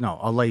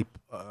 I'll lay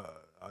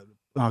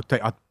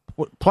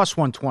plus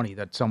 120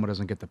 that someone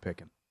doesn't get the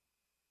pick in.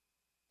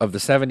 Of the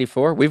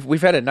 74?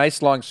 We've had a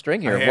nice long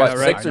string here. Yeah,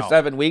 6 or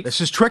 7 weeks?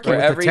 This is tricky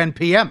with the 10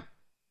 p.m.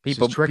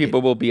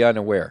 People will be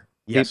unaware.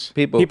 Yes.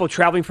 People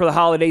traveling for the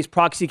holidays,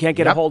 Proxy can't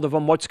get a hold of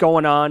them. What's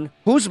going on?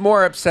 Who's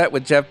more upset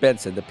with Jeff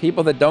Benson? The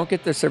people that don't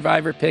get their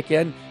Survivor pick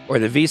in, or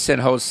the VSiN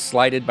hosts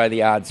slighted by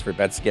the odds for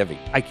BetSkivvy?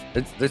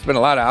 There's been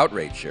a lot of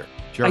outrage here.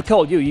 Sure. I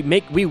told you, we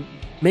make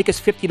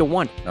us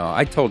 50-1. No,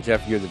 I told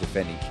Jeff you're the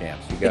defending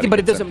champs. But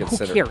it doesn't.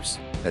 Who cares?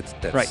 That's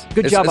right.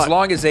 Good job. As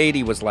long as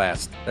 80 was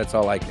last, that's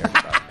all I care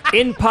about.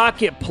 In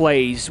pocket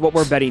plays, what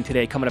we're betting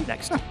today. Coming up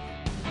next.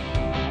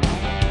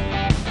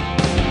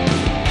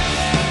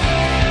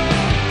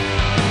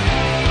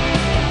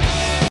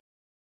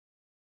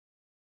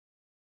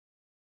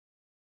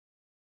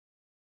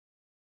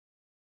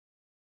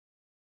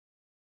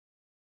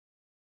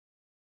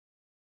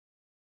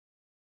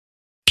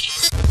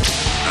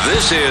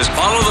 This is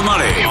Follow the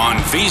Money on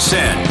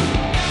VSiN.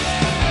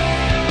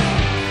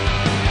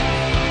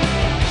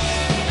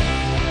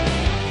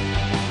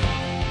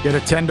 Get a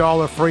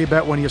 $10 free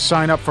bet when you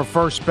sign up for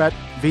First Bet,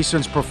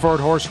 VSiN's preferred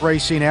horse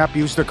racing app.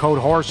 Use the code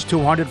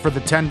HORSE200 for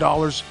the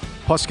 $10.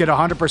 Plus, get a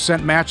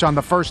 100% match on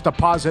the first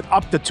deposit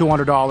up to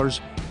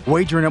 $200.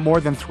 Wagering at more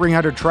than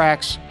 300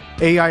 tracks.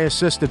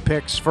 AI-assisted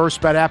picks.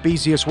 First Bet app,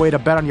 easiest way to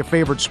bet on your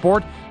favorite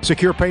sport.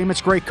 Secure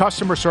payments, great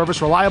customer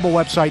service, reliable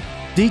website.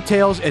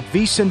 Details at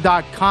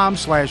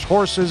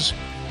vsin.com/horses.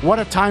 What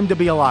a time to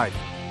be alive.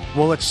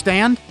 Will it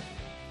stand?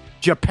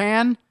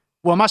 Japan,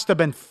 must have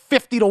been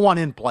 50-1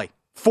 in play.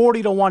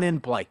 40-1 in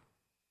play.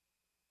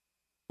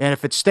 And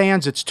if it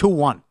stands, it's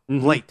 2-1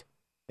 late.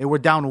 They were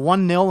down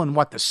 1-0 in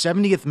the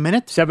 70th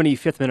minute?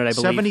 75th minute, I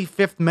believe.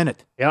 75th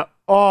minute. Yep.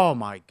 Oh,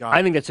 my God.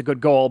 I think that's a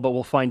good goal, but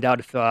we'll find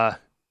out if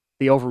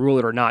they overrule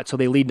it or not. So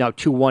they lead now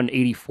 2-1,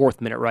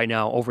 84th minute right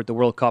now over at the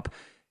World Cup.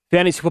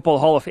 Fantasy Football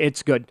Hall of Fame,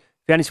 it's good.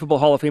 Fantasy Football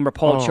Hall of Famer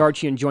Paul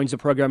Charchian joins the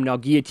program now,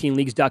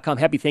 GuillotineLeagues.com.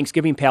 Happy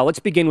Thanksgiving, pal. Let's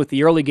begin with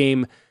the early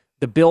game,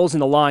 the Bills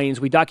and the Lions.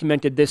 We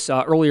documented this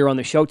earlier on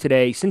the show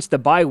today. Since the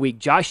bye week,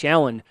 Josh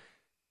Allen,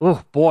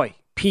 oh boy,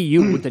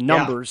 PU with the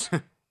numbers.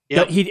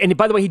 Yep. And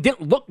by the way, he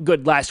didn't look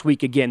good last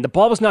week again. The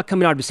ball was not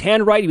coming out of his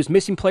hand right. He was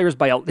missing players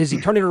as he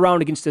turned it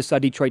around against this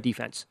Detroit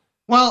defense.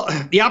 Well,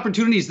 the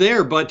opportunity's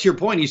there, but to your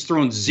point, he's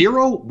thrown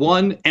 0,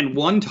 1, and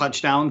 1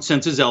 touchdown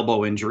since his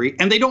elbow injury,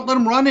 and they don't let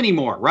him run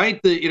anymore, right?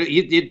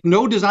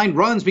 No designed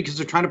runs because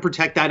they're trying to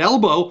protect that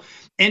elbow.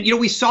 And,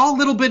 we saw a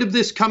little bit of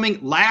this coming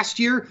last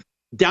year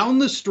down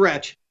the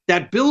stretch.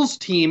 That Bills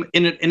team,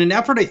 in an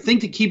effort, I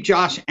think, to keep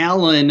Josh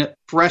Allen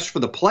fresh for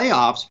the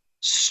playoffs,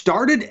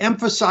 started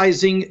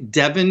emphasizing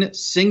Devin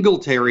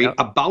Singletary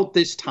about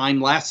this time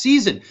last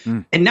season.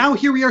 And now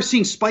here we are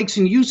seeing spikes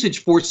in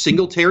usage for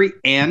Singletary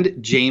and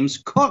James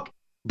Cook.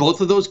 Both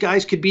of those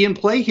guys could be in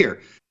play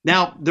here.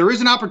 Now, there is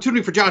an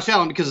opportunity for Josh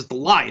Allen because it's the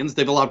Lions.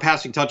 They've allowed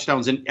passing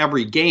touchdowns in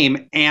every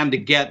game. And to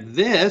get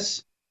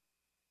this,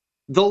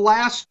 the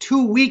last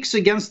 2 weeks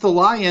against the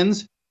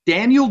Lions,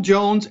 Daniel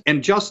Jones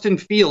and Justin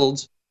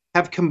Fields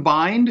have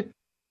combined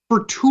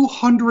for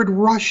 200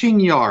 rushing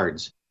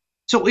yards.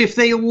 So if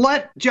they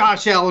let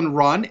Josh Allen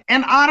run,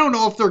 and I don't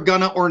know if they're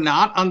gonna or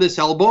not on this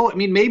elbow. I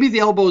mean, maybe the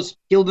elbow's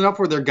healed enough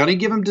where they're gonna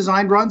give him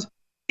designed runs.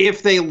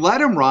 If they let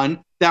him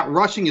run, that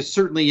rushing is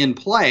certainly in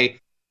play.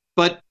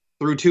 But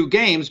through 2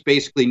 games,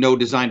 basically no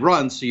designed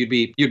runs, so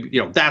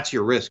that's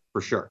your risk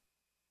for sure.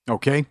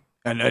 Okay.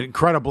 And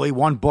incredibly,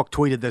 one book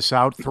tweeted this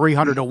out,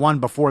 300-1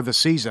 before the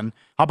season.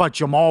 How about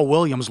Jamal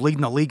Williams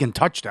leading the league in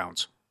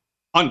touchdowns?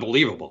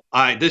 Unbelievable.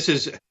 This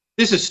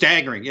is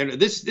staggering.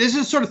 This is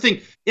the sort of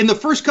thing, in the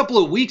first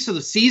couple of weeks of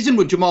the season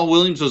when Jamal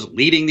Williams was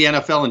leading the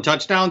NFL in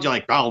touchdowns, you're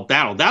like, oh,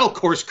 that'll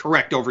course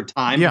correct over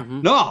time. Yeah.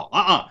 No,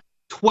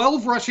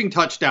 12 rushing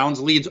touchdowns,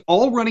 leads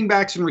all running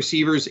backs and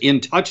receivers in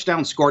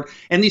touchdowns scored.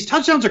 And these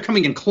touchdowns are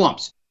coming in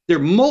clumps. They're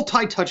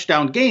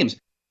multi-touchdown games.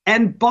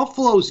 And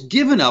Buffalo's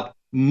given up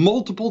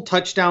multiple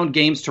touchdown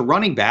games to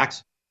running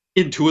backs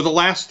in 2 of the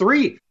last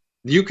 3.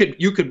 You could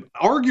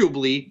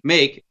arguably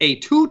make a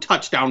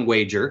 2-touchdown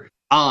wager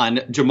on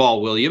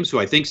Jamal Williams, who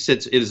I think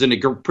is in a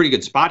pretty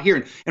good spot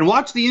here. And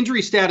watch the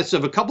injury status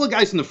of a couple of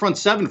guys in the front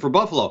 7 for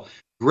Buffalo.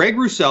 Greg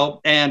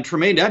Rousseau and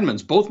Tremaine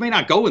Edmonds both may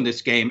not go in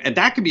this game, and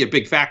that could be a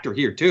big factor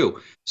here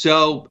too.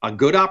 So a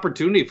good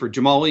opportunity for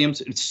Jamal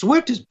Williams.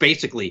 Swift is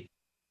basically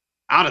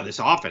out of this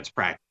offense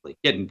practically,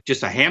 getting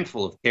just a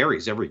handful of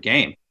carries every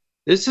game.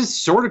 This has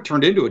sort of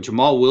turned into a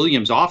Jamal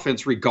Williams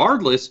offense,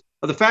 regardless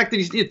of the fact that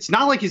it's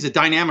not like he's a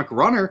dynamic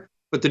runner,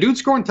 but the dude's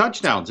scoring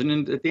touchdowns.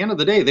 And at the end of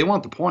the day, they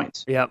want the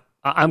points. Yeah.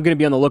 I'm going to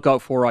be on the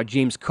lookout for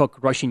James Cook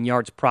rushing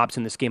yards props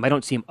in this game. I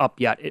don't see him up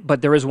yet,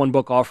 but there is one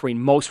book offering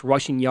most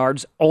rushing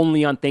yards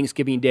only on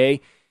Thanksgiving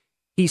Day.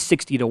 He's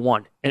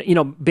 60-1.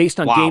 And, based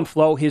on game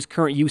flow, his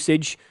current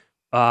usage,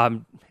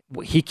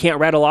 he can't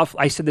rattle off,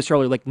 I said this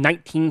earlier, like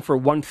 19 for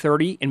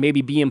 130 and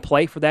maybe be in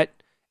play for that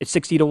at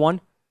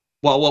 60-1.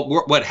 Well,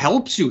 what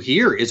helps you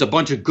here is a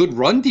bunch of good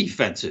run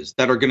defenses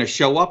that are going to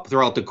show up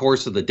throughout the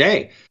course of the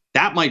day.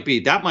 That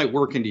might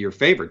work into your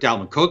favor.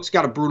 Dalvin Cook's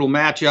got a brutal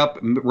matchup.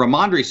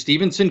 Ramondre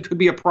Stevenson could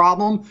be a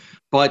problem,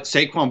 but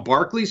Saquon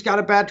Barkley's got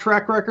a bad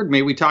track record.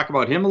 Maybe we talk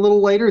about him a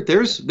little later.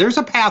 There's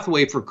a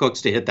pathway for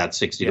Cooks to hit that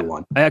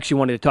 60-1. I actually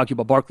wanted to talk to you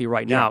about Barkley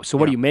right now. So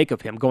what do you make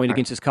of him going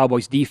against this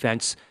Cowboys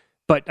defense?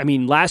 But, I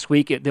mean, last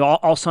week,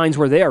 all signs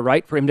were there,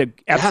 right, for him to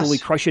absolutely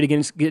crush it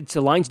against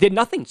the Lions. Did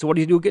nothing. So what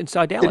did he do against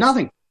Dallas? Did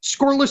nothing.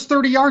 Scoreless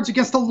 30 yards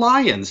against the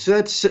Lions.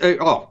 That's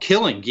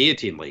killing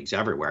guillotine leagues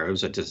everywhere. It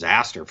was a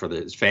disaster for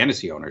his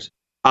fantasy owners.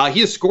 He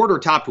has scored or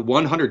topped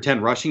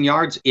 110 rushing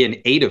yards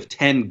in 8 of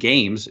 10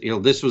 games.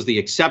 This was the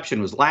exception,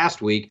 was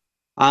last week.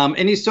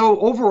 And he's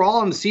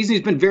overall in the season,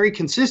 he's been very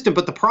consistent.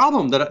 But the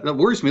problem that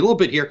worries me a little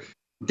bit here,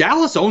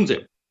 Dallas owns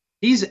him.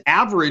 He's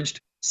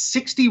averaged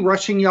 60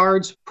 rushing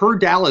yards per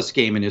Dallas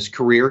game in his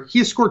career. He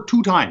has scored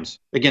 2 times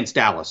against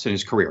Dallas in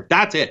his career.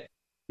 That's it.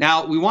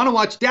 Now, we want to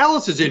watch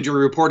Dallas's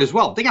injury report as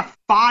well. They got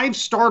 5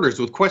 starters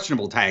with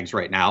questionable tags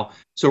right now,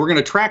 so we're going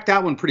to track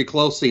that one pretty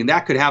closely, and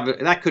that could have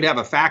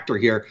a factor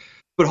here.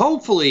 But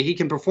hopefully, he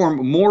can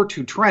perform more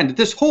to trend.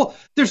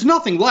 There's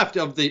nothing left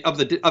of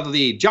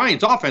the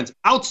Giants' offense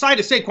outside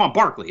of Saquon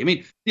Barkley. I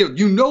mean,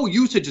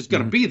 usage is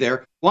going to be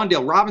there.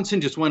 Wan'Dale Robinson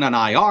just went on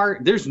IR.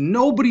 There's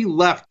nobody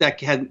left that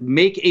can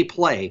make a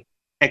play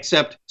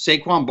except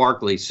Saquon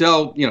Barkley.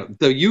 So,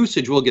 the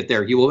usage will get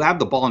there. He will have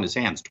the ball in his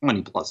hands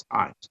 20-plus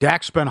times.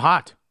 Dak's been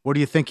hot. What do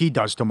you think he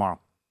does tomorrow?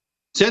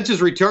 Since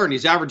his return,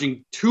 he's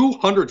averaging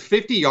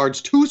 250 yards,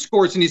 2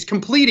 scores, and he's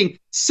completing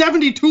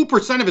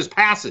 72% of his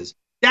passes.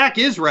 Dak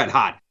is red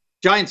hot.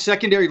 Giants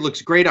secondary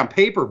looks great on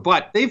paper,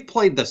 but they've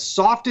played the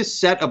softest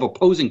set of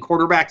opposing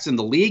quarterbacks in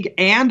the league,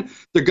 and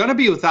they're going to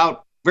be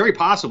very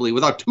possibly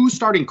without 2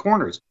 starting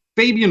corners.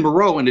 Fabian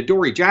Moreau and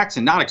Adoree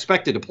Jackson not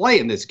expected to play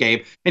in this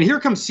game. And here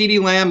comes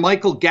CeeDee Lamb,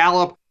 Michael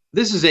Gallup.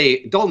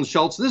 Dalton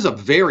Schultz. This is a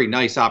very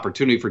nice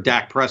opportunity for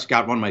Dak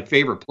Prescott, one of my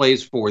favorite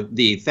plays for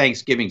the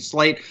Thanksgiving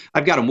slate.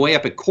 I've got him way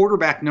up at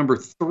quarterback number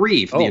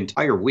 3 for the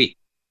entire week.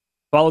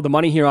 Follow the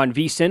money here on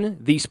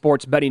VSiN, the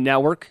Sports Betting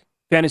Network.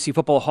 Fantasy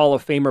Football Hall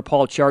of Famer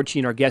Paul Charchi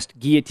and our guest,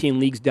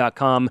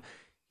 GuillotineLeagues.com.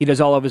 He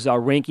does all of his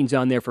rankings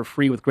on there for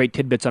free with great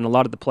tidbits on a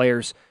lot of the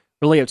players.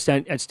 Really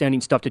outstanding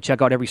stuff to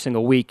check out every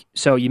single week.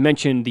 So you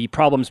mentioned the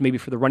problems maybe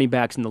for the running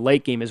backs in the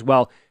late game as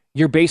well.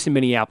 You're based in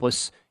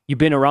Minneapolis. You've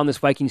been around this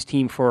Vikings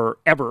team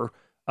forever.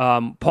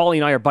 Paulie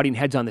and I are butting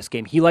heads on this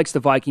game. He likes the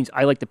Vikings.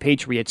 I like the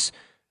Patriots.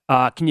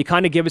 Can you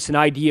kind of give us an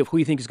idea of who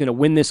you think is going to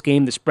win this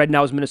game? The spread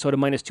now is Minnesota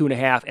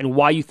 -2.5, and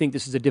why you think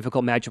this is a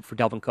difficult matchup for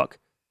Dalvin Cook.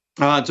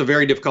 It's a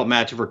very difficult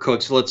matchup for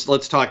Cook. So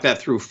let's talk that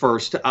through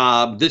first.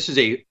 This is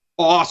a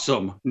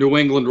awesome New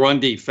England run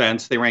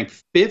defense. They rank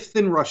 5th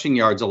in rushing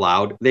yards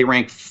allowed. They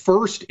rank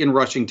 1st in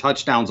rushing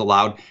touchdowns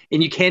allowed.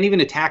 And you can't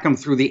even attack them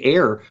through the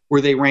air,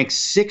 where they rank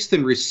 6th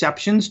in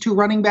receptions to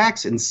running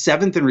backs and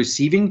 7th in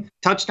receiving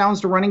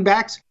touchdowns to running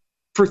backs.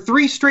 For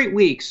 3 straight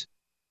weeks,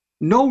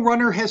 no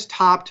runner has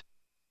topped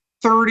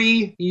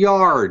 30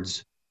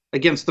 yards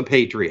against the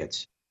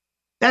Patriots.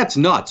 That's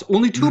nuts.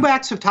 Only 2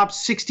 backs have topped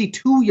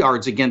 62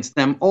 yards against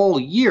them all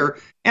year,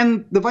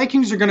 and the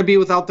Vikings are going to be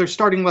without their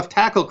starting left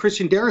tackle,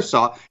 Christian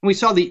Darrisaw. And we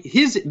saw the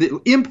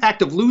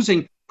impact of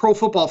losing Pro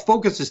Football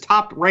Focus's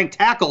top-ranked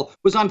tackle,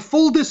 was on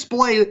full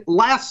display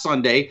last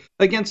Sunday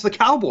against the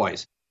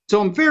Cowboys. So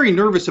I'm very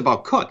nervous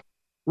about Cook.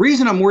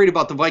 Reason I'm worried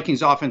about the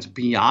Vikings offense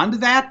beyond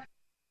that,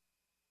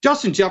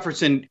 Justin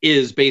Jefferson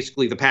is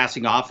basically the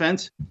passing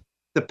offense.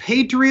 The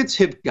Patriots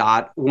have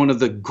got one of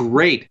the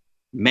great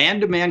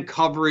man-to-man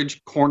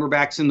coverage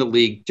cornerbacks in the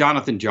league,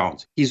 Jonathan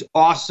Jones. He's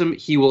awesome.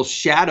 He will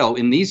shadow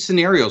in these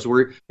scenarios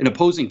where an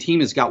opposing team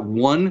has got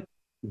one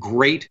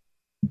great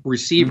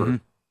receiver. Mm-hmm.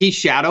 He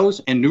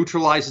shadows and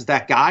neutralizes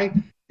that guy.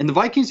 And the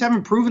Vikings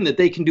haven't proven that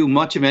they can do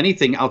much of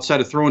anything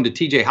outside of throwing to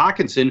TJ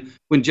Hawkinson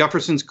when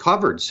Jefferson's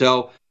covered.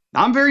 So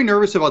I'm very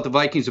nervous about the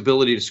Vikings'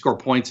 ability to score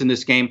points in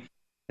this game.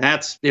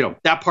 That's,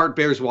 that part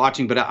bears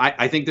watching, but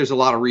I think there's a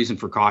lot of reason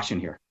for caution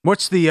here.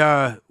 What's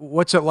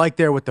it like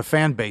there with the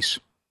fan base?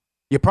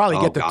 You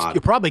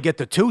probably get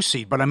the 2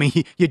 seed, but I mean,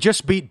 you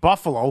just beat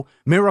Buffalo,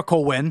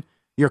 miracle win.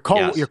 Your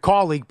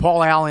colleague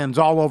Paul Allen's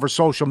all over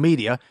social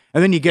media,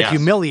 and then you get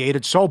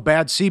humiliated so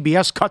bad.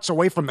 CBS cuts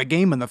away from the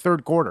game in the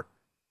third quarter.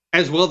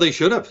 As well, they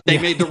should have. They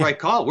made the right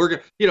call.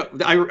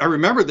 I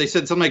remember they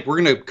said something like,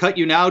 "We're going to cut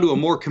you now to a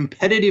more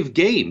competitive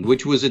game,"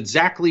 which was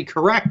exactly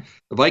correct.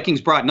 The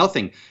Vikings brought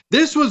nothing.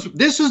 This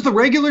is the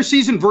regular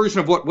season version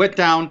of what went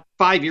down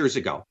 5 years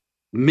ago.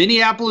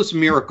 Minneapolis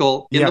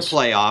Miracle in the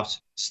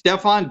playoffs.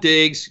 Stephon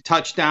Diggs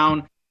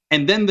touchdown,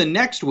 and then the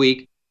next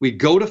week we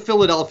go to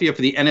Philadelphia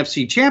for the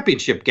NFC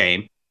Championship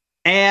game,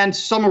 and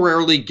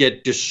summarily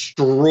get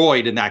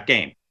destroyed in that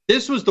game.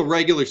 This was the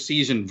regular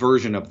season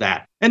version of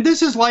that. And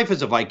this is life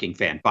as a Viking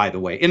fan, by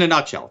the way, in a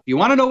nutshell. If you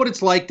want to know what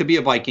it's like to be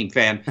a Viking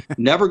fan,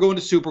 never going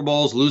to Super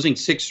Bowls, losing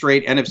 6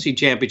 straight NFC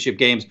Championship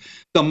games,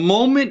 the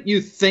moment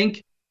you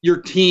think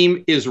your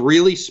team is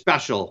really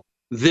special,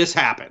 this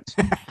happens.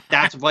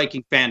 That's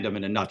Viking fandom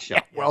in a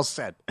nutshell. Well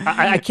said.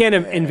 I can't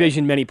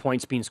envision many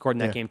points being scored in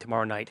that game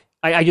tomorrow night.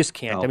 I just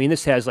can't. No. I mean,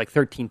 this has like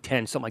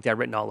 13-10, something like that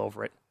written all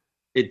over it.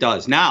 It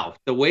does. Now,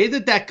 the way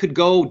that could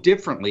go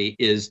differently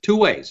is 2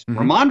 ways.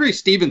 Mm-hmm. Ramondre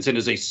Stevenson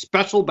is a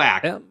special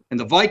back. Yeah. And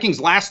the Vikings'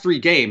 last 3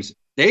 games,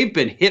 they've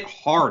been hit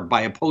hard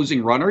by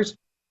opposing runners.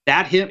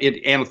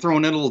 And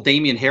throwing in a little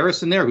Damian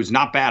Harris in there, who's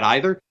not bad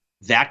either.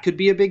 That could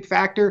be a big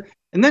factor.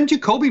 And then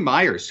Jacoby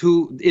Myers,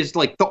 who is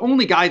like the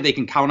only guy they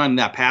can count on in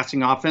that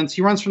passing offense.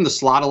 He runs from the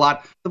slot a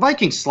lot. The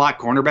Vikings slot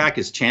cornerback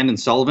is Chandon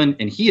Sullivan,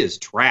 and he is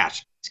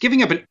trash. He's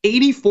giving up an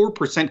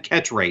 84%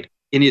 catch rate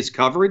in his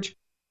coverage.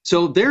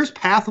 So there's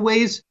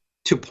pathways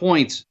to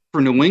points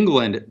for New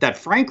England that,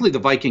 frankly, the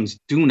Vikings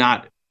do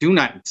not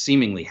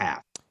seemingly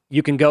have.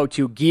 You can go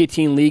to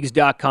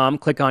guillotineleagues.com,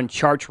 click on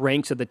Charts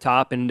Ranks at the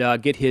top,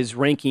 and get his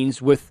rankings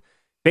with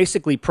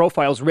basically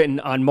profiles written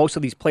on most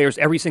of these players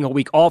every single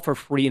week, all for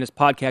free. And his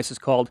podcast is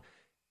called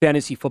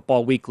Fantasy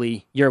Football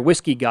Weekly. You're a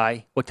whiskey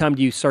guy. What time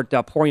do you start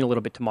pouring a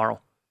little bit tomorrow?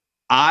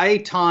 I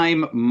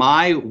time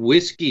my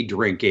whiskey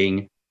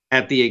drinking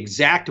at the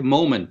exact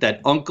moment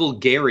that Uncle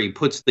Gary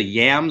puts the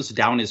yams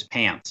down his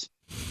pants.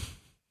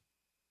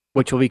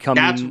 Which will be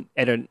coming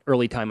at an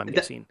early time, I'm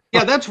guessing.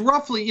 Yeah, that's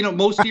roughly,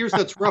 most years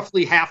that's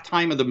roughly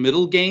halftime of the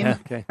middle game.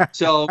 Okay.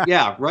 So,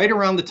 yeah, right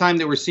around the time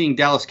that we're seeing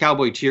Dallas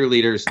Cowboy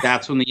cheerleaders,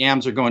 that's when the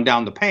yams are going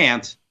down the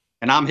pants,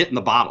 and I'm hitting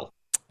the bottle.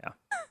 Yeah,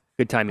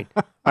 good timing.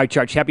 All right,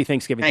 Charge, happy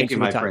Thanksgiving. Thank you,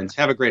 my friends.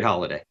 Have a great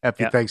holiday.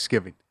 Happy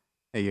Thanksgiving.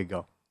 There you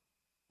go.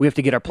 We have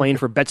to get our plane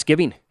for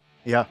Betsgiving.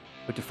 Yeah.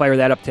 We have to fire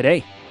that up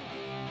today.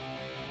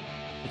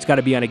 It's got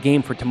to be on a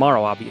game for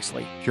tomorrow,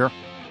 obviously. Sure.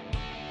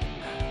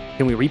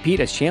 Can we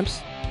repeat as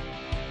champs?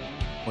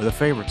 We're the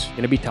favorites.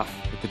 Going to be tough.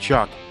 With the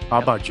chalk. How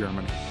about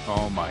Germany?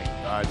 Oh, my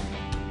God.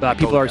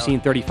 People are seeing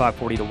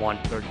 35-40 to 1.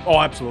 Oh,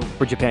 absolutely.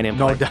 For Japan and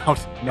No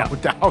doubt. No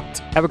doubt.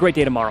 Have a great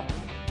day tomorrow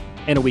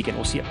and a weekend.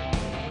 We'll see you.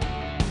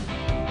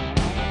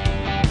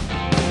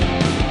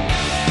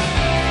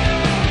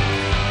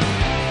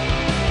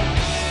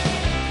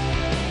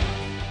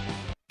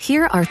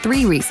 Here are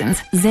 3 reasons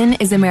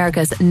Zyn is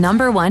America's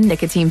 #1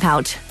 nicotine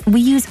pouch. We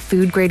use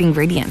food-grade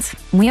ingredients.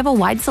 We have a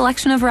wide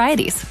selection of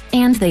varieties.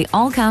 And they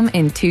all come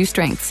in 2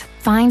 strengths.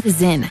 Find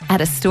Zyn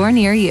at a store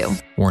near you.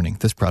 Warning,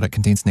 this product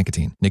contains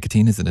nicotine.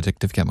 Nicotine is an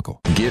addictive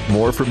chemical. Get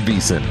more from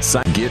Beeson.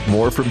 Get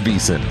more from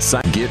Beeson.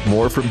 Get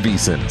more from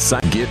Beeson.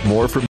 Get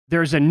more from...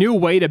 There's a new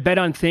way to bet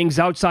on things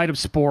outside of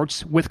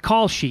sports with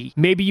Kalshi.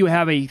 Maybe you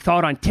have a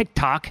thought on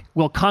TikTok.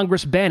 Will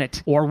Congress ban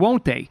it? Or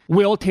won't they?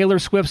 Will Taylor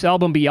Swift's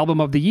album be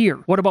Album of the Year?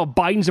 What about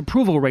Biden's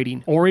approval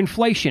rating? Or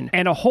inflation?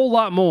 And a whole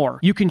lot more.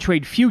 You can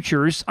trade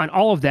futures on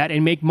all of that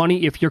and make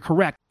money if you're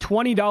correct.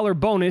 $20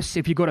 bonus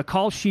if you go to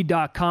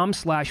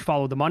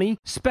kalshi.com/followthemoney,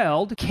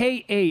 spelled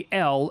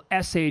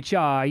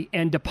KALSHI,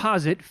 and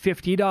deposit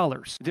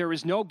 $50. There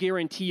is no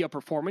guarantee of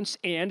performance,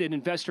 and an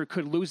investor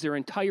could lose their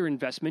entire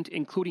investment,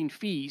 including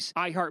fees.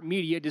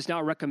 iHeartMedia does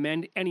not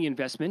recommend any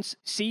investments.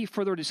 See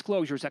further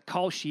disclosures at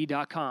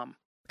kalshi.com.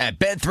 At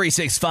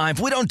Bet365,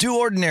 we don't do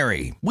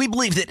ordinary. We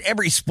believe that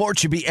every sport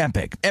should be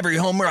epic. Every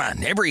home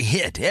run, every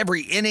hit,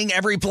 every inning,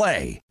 every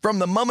play. From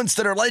the moments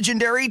that are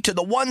legendary to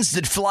the ones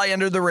that fly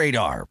under the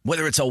radar.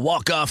 Whether it's a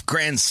walk-off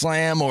grand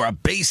slam or a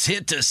base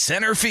hit to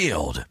center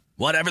field.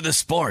 Whatever the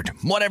sport,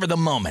 whatever the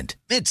moment,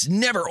 it's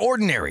never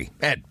ordinary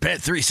at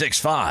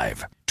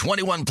Bet365.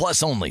 21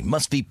 plus only.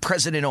 Must be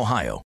present in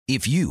Ohio.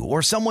 If you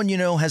or someone you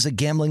know has a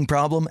gambling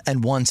problem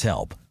and wants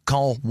help,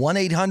 call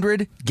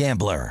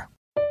 1-800-GAMBLER.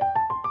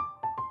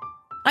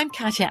 I'm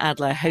Katya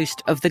Adler,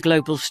 host of The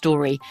Global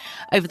Story.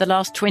 Over the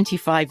last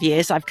 25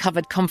 years, I've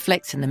covered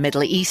conflicts in the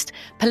Middle East,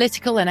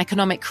 political and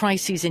economic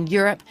crises in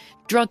Europe,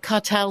 drug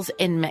cartels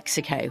in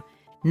Mexico.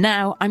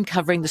 Now I'm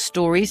covering the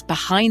stories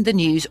behind the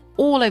news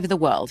all over the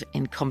world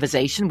in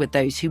conversation with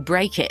those who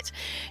break it.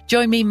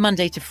 Join me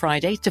Monday to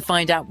Friday to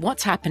find out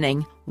what's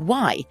happening,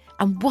 why,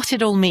 and what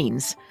it all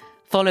means.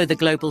 Follow The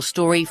Global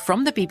Story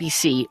from the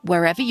BBC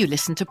wherever you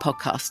listen to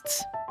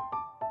podcasts.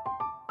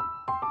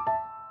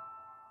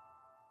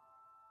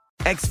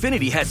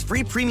 Xfinity has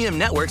free premium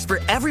networks for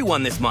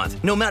everyone this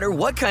month, no matter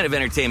what kind of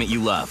entertainment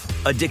you love.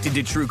 Addicted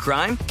to true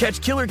crime?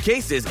 Catch killer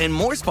cases and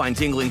more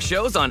spine-tingling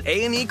shows on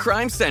A&E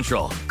Crime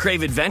Central.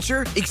 Crave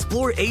adventure?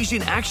 Explore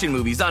Asian action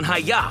movies on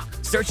Hi-Ya.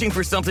 Searching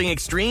for something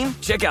extreme?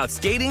 Check out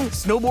skating,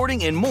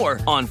 snowboarding, and more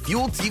on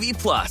Fuel TV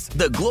Plus,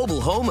 the global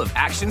home of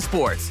action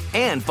sports.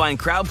 And find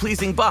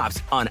crowd-pleasing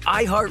bops on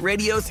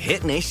iHeartRadio's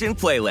Hit Nation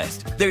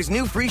playlist. There's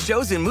new free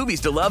shows and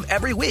movies to love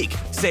every week.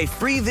 Say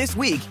free this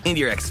week in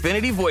your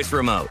Xfinity voice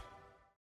remote.